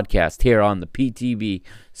podcast here on the PTB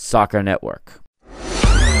Soccer Network.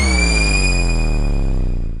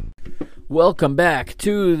 Welcome back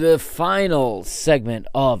to the final segment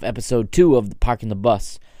of episode 2 of the Parking the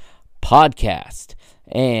Bus podcast.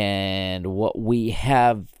 And what we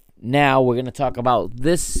have now, we're going to talk about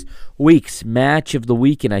this week's match of the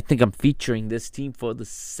week, and I think I'm featuring this team for the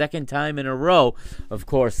second time in a row. Of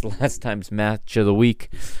course, last time's match of the week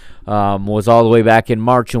was all the way back in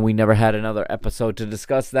March, and we never had another episode to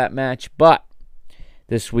discuss that match. But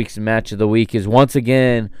this week's match of the week is once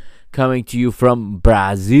again coming to you from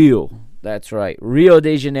Brazil. That's right, Rio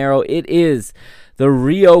de Janeiro. It is the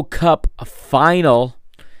Rio Cup final,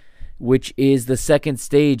 which is the second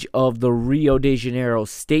stage of the Rio de Janeiro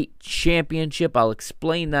State Championship. I'll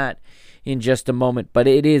explain that in just a moment. But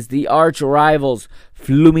it is the arch rivals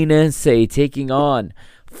Fluminense taking on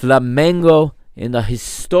Flamengo in the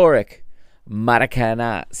historic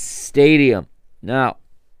Maracanã Stadium. Now,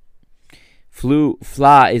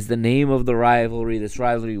 Fla is the name of the rivalry. This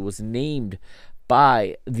rivalry was named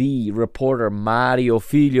by the reporter Mario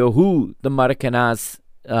Filho, who the Maracanã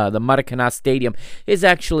Stadium is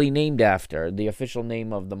actually named after. The official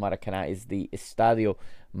name of the Maracanã is the Estadio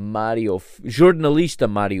Jornalista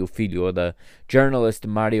Mario Filho, or the journalist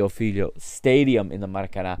Mario Filho Stadium in the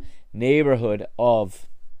Maracanã neighborhood of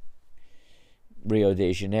Rio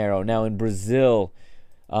de Janeiro. Now in Brazil,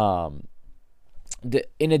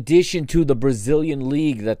 in addition to the Brazilian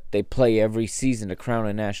League that they play every season to crown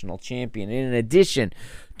a national champion, in addition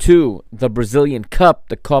to the Brazilian Cup,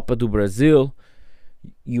 the Copa do Brasil,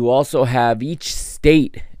 you also have each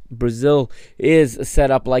state. Brazil is set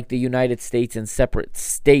up like the United States in separate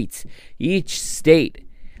states. Each state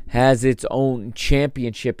has its own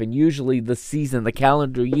championship, and usually the season, the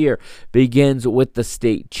calendar year, begins with the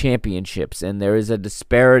state championships, and there is a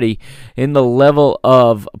disparity in the level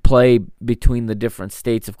of play between the different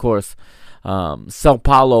states. Of course, Sao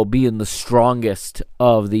Paulo being the strongest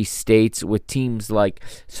of these states, with teams like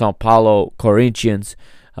Sao Paulo Corinthians,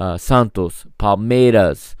 Santos,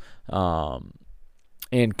 Palmeiras,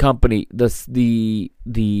 and company. The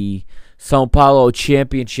Sao Paulo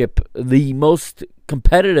Championship, the most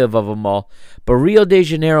competitive of them all. But Rio de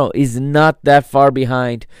Janeiro is not that far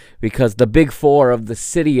behind, because the big four of the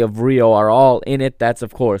city of Rio are all in it. That's,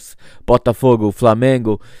 of course, Botafogo,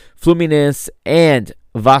 Flamengo, Fluminense, and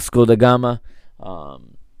Vasco da Gama.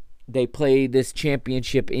 They play this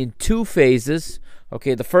championship in 2 phases.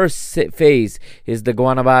 Okay, the first phase is the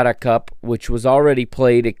Guanabara Cup, which was already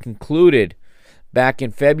played. It concluded back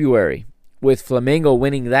in February with Flamengo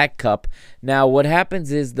winning that cup. Now, what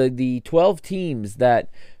happens is the 12 teams that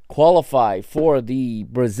qualify for the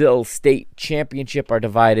Brazil State Championship are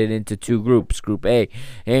divided into 2 groups, Group A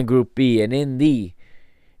and Group B. And in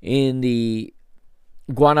the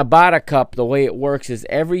Guanabara Cup, the way it works is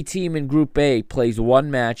every team in Group A plays 1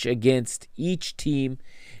 match against each team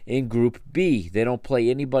in Group B. They don't play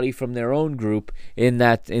anybody from their own group in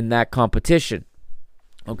that competition.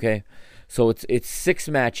 Okay, so it's 6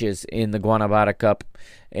 matches in the Guanabara Cup,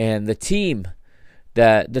 and the teams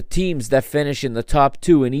that finish in the top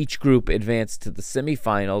 2 in each group advance to the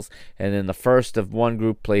semifinals, and then the first of one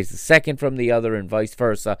group plays the second from the other, and vice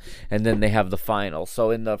versa, and then they have the final.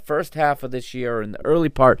 So in the first half of this year, in the early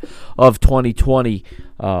part of 2020,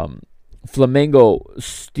 Flamengo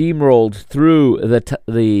steamrolled through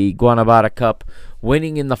the Guanabara Cup,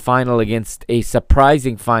 winning in the final against a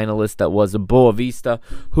surprising finalist that was Boa Vista,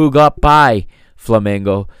 who got by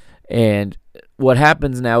Flamengo. And what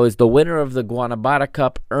happens now is the winner of the Guanabara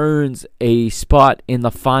Cup earns a spot in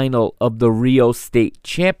the final of the Rio State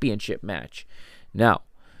Championship match. Now,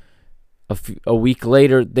 a week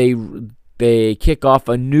later, the they kick off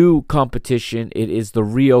a new competition. It is the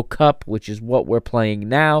Rio Cup, which is what we're playing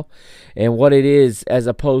now. And what it is, as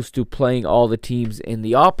opposed to playing all the teams in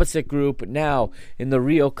the opposite group, now in the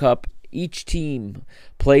Rio Cup, each team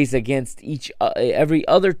plays against every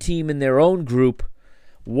other team in their own group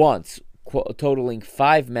once, totaling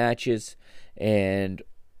 5 matches. And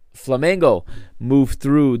Flamengo moved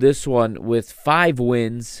through this one with 5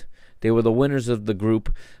 wins. They were the winners of the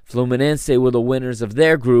group. Fluminense were the winners of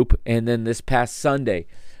their group. And then this past Sunday,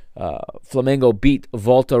 Flamengo beat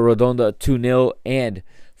Volta Redonda 2-0. And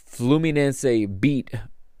Fluminense beat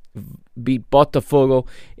Botafogo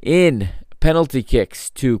in penalty kicks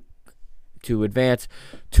to advance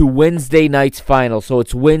to Wednesday night's final. So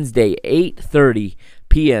it's Wednesday, 8:30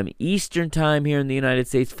 p.m. Eastern Time here in the United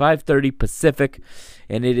States, 5:30 Pacific.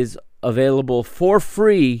 And it is available for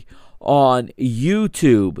free on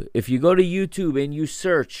YouTube. If you go to YouTube and you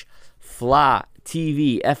search FLA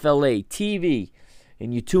TV, FLA TV,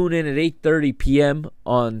 and you tune in at 8:30 p.m.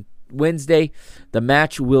 on Wednesday, the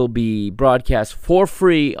match will be broadcast for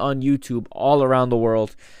free on YouTube all around the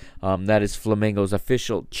world. That is Flamengo's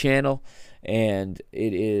official channel, and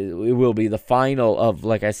it will be the final of,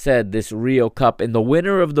 like I said, this Rio Cup, and the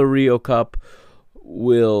winner of the Rio Cup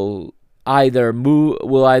will either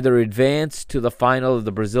advance to the final of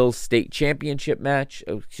the Brazil State Championship match,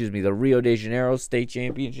 the Rio de Janeiro State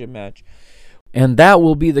Championship match. And that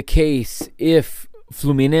will be the case if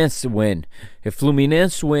Fluminense win. If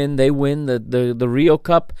Fluminense win, they win the Rio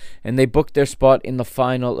Cup, and they book their spot in the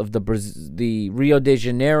final of the Rio de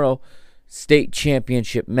Janeiro State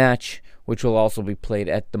Championship match, which will also be played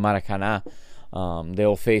at the Maracanã.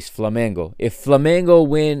 They'll face Flamengo. If Flamengo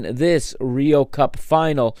win this Rio Cup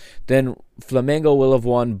final, then Flamengo will have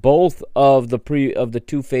won both of the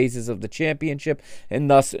 2 phases of the championship, and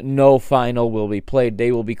thus no final will be played.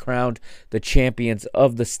 They will be crowned the champions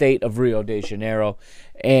of the state of Rio de Janeiro.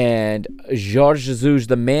 And Jorge Jesus,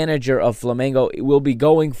 the manager of Flamengo, will be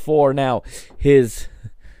going for his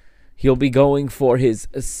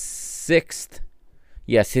 6th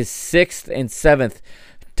and 7th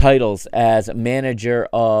titles as manager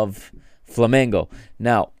of Flamengo.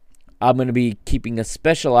 Now, I'm going to be keeping a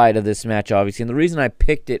special eye to this match, obviously. And the reason I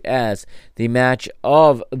picked it as the match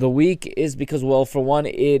of the week is because, well, for one,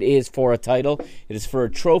 it is for a title. It is for a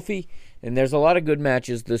trophy. And there's a lot of good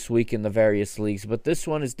matches this week in the various leagues. But this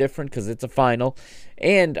one is different because it's a final.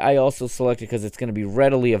 And I also selected because it's going to be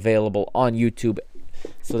readily available on YouTube,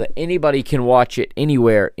 so that anybody can watch it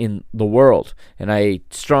anywhere in the world. And I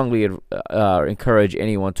strongly encourage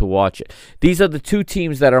anyone to watch it. These are the 2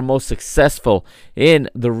 teams that are most successful in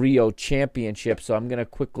the Rio Championship. So I'm going to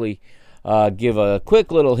quickly give a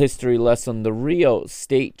quick little history lesson. The Rio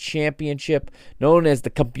State Championship, known as the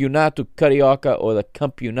Campeonato Carioca or the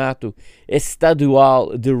Campeonato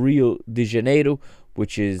Estadual de Rio de Janeiro,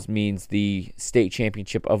 which means the State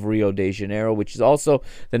Championship of Rio de Janeiro, which is also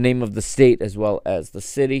the name of the state as well as the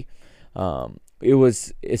city. It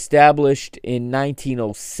was established in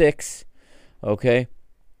 1906, okay?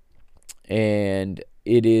 And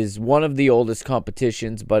it is one of the oldest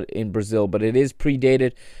competitions in Brazil, but it is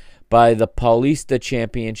predated by the Paulista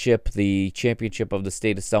Championship, the championship of the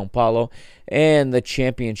state of São Paulo, and the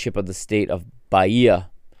championship of the state of Bahia.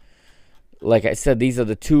 Like I said, these are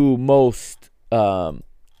the 2 most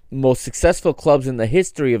successful clubs in the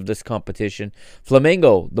history of this competition.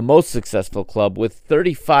 Flamengo, the most successful club, with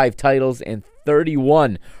 35 titles and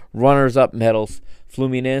 31 runners-up medals.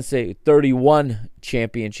 Fluminense, 31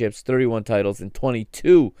 championships, 31 titles, and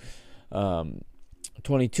 22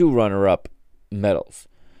 runner-up medals.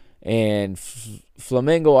 And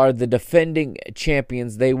Flamengo are the defending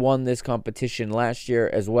champions. They won this competition last year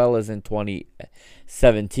as well as in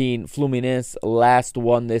 2017. Fluminense last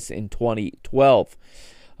won this in 2012.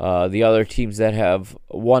 The other teams that have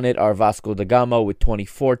won it are Vasco da Gama with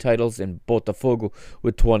 24 titles and Botafogo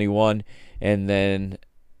with 21. And then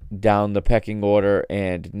down the pecking order,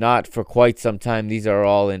 and not for quite some time, these are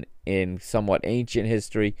all in somewhat ancient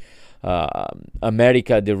history.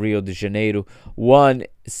 América de Rio de Janeiro won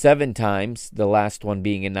 7 times, the last one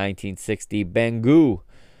being in 1960. Bangu,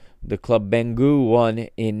 the club Bangu, won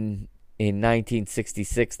in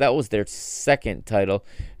 1966. That was their 2nd title.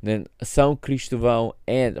 And then São Cristóvão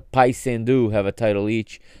and Paysandu have a title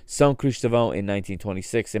each. São Cristóvão in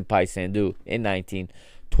 1926 and Paysandu in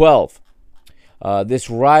 1912. This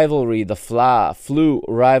rivalry, the Flu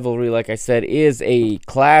rivalry, like I said, is a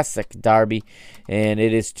classic derby, and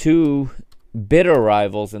it is 2 bitter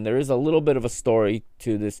rivals, and there is a little bit of a story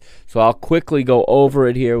to this, so I'll quickly go over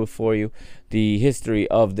it here for you, the history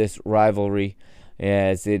of this rivalry,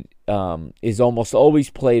 as it is almost always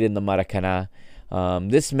played in the Maracanã.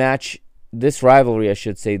 This match this rivalry, I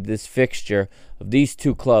should say, this fixture of these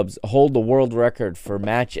two clubs hold the world record for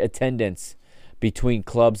match attendance between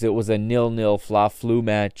clubs. It was a 0-0 Fla-Flu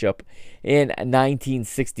matchup in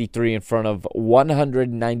 1963 in front of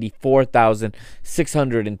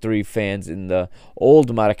 194,603 fans in the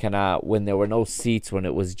old Maracanã, when there were no seats, when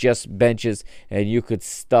it was just benches and you could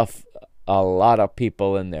stuff a lot of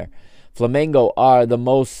people in there. Flamengo are the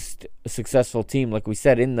most successful team, like we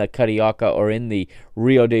said, in the Carioca or in the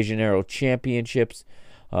Rio de Janeiro championships.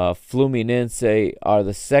 Fluminense are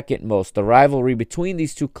the second most. The rivalry between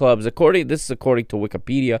these two clubs, according to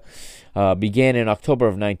Wikipedia, began in October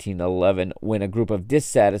of 1911 when a group of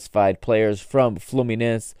dissatisfied players from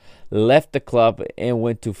Fluminense left the club and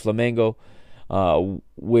went to Flamengo,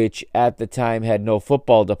 which at the time had no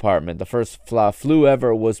football department. The first Fla-Flu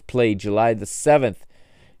ever was played July the 7th,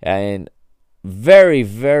 and very,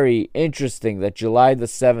 very interesting that July the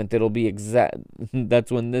 7th, it'll be exact.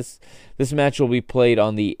 That's when this match will be played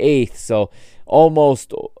on the 8th. So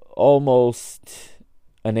almost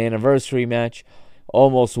an anniversary match.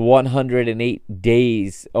 Almost 108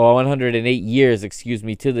 days, or 108 years,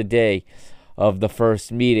 to the day of the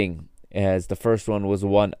first meeting, as the first one was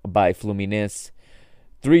won by Fluminense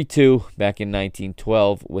 3-2 back in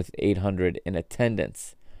 1912 with 800 in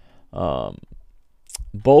attendance.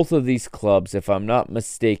 Both of these clubs, if I'm not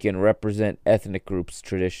mistaken, represent ethnic groups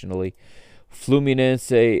traditionally. Fluminense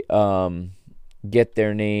get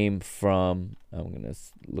their name from, I'm going to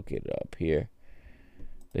look it up here,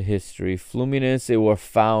 the history. Fluminense were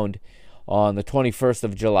found on the 21st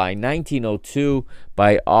of July, 1902,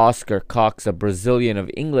 by Oscar Cox, a Brazilian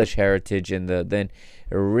of English heritage in the then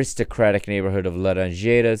aristocratic neighborhood of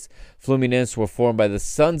Laranjeiras. Fluminense were formed by the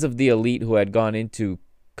sons of the elite who had gone into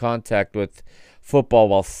contact with football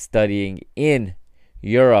while studying in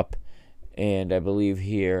Europe. And I believe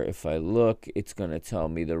here, if I look, it's going to tell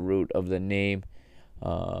me the root of the name.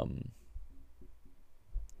 It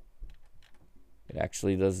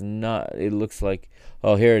actually does not. It looks like,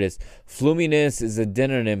 oh, here it is. Fluminense is a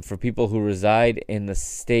demonym for people who reside in the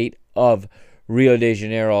state of Rio de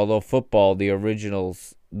Janeiro, although football, the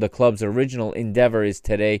club's original endeavor, is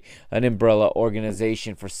today an umbrella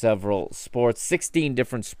organization for several sports. 16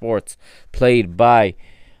 different sports played by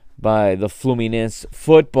the Fluminense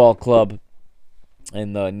Football Club,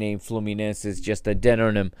 and the name Fluminense is just a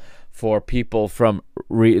demonym for people from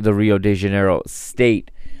the Rio de Janeiro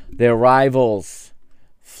state. Their rivals,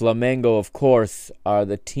 Flamengo, of course, are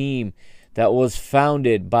the team that was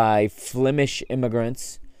founded by Flemish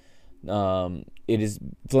immigrants. Flamengo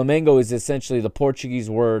is essentially the Portuguese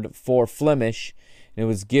word for Flemish, and it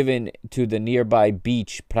was given to the nearby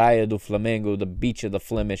beach, Praia do Flamengo, the beach of the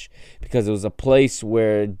Flemish, because it was a place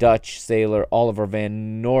where Dutch sailor Oliver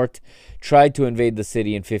van Noort tried to invade the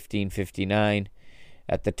city in 1559.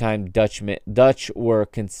 At the time, Dutch were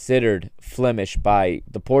considered Flemish by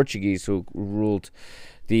the Portuguese, who ruled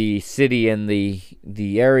the city and the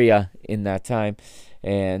area in that time.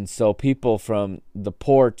 And so people from the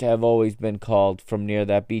port have always been called, from near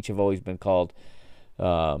that beach, have always been called,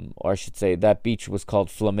 or I should say that beach was called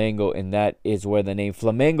Flamengo, and that is where the name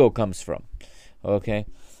Flamengo comes from. Okay?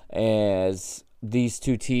 As these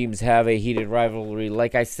two teams have a heated rivalry,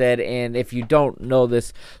 like I said, and if you don't know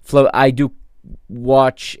this, I do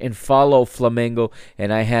watch and follow Flamengo,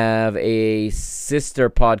 and I have a sister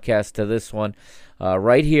podcast to this one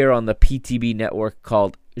right here on the PTB network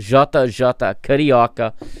called Jota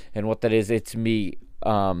Carioca. And what that is, it's me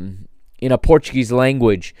in a Portuguese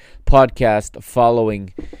language podcast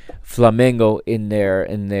following Flamengo in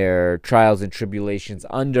their trials and tribulations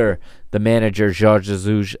under the manager Jorge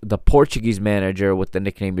Jesus, the Portuguese manager with the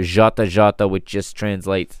nickname Jota, which just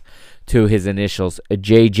translates to his initials,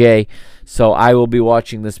 JJ. So I will be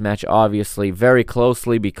watching this match, obviously, very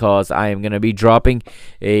closely, because I am going to be dropping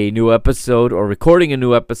a new episode, or recording a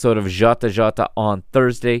new episode of Jota on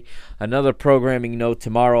Thursday. Another programming note: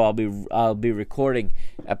 tomorrow I'll be recording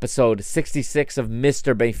episode 66 of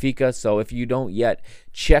Mr. Benfica. So if you don't yet,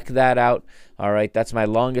 check that out. All right, that's my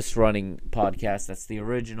longest running podcast. That's the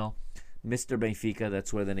original Mr. Benfica.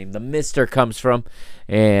 That's where the name the Mr. comes from,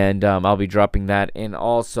 and I'll be dropping that. And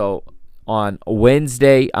also on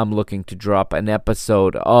Wednesday, I'm looking to drop an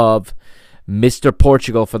episode of Mr.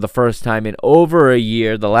 Portugal for the first time in over a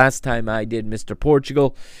year. The last time I did Mr.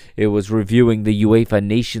 Portugal, it was reviewing the UEFA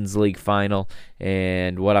Nations League final,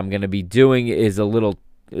 and what I'm going to be doing is a little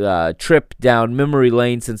trip down memory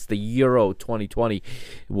lane since the Euro 2020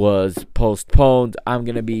 was postponed. I'm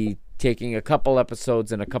going to be taking a couple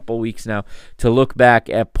episodes in a couple weeks now to look back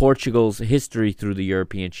at Portugal's history through the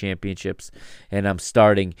European Championships. And I'm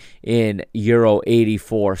starting in Euro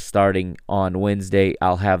 84 starting on Wednesday.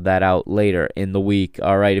 I'll have that out later in the week.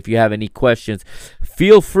 All right, if you have any questions,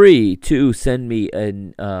 feel free to send me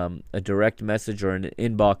a direct message or an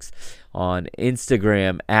inbox on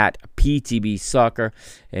Instagram at PTB Soccer.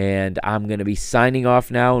 And I'm going to be signing off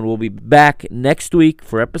now, and we'll be back next week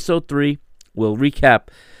for episode 3. We'll recap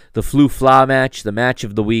the Flu-Fla match, the match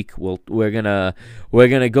of the week. We're gonna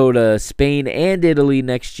go to Spain and Italy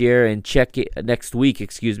next year and check it next week,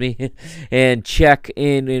 and check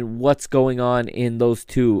in what's going on in those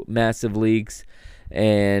two massive leagues.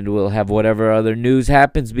 And we'll have whatever other news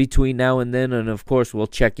happens between now and then, and of course we'll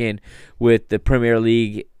check in with the Premier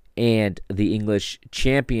League and the English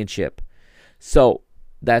Championship. So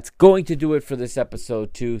that's going to do it for this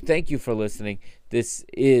episode 2. Thank you for listening. This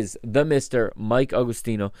is the Mr. Mike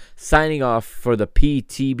Agostino signing off for the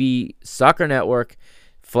PTB Soccer Network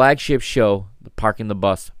flagship show, the Parking the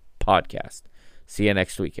Bus podcast. See you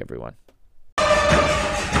next week, everyone.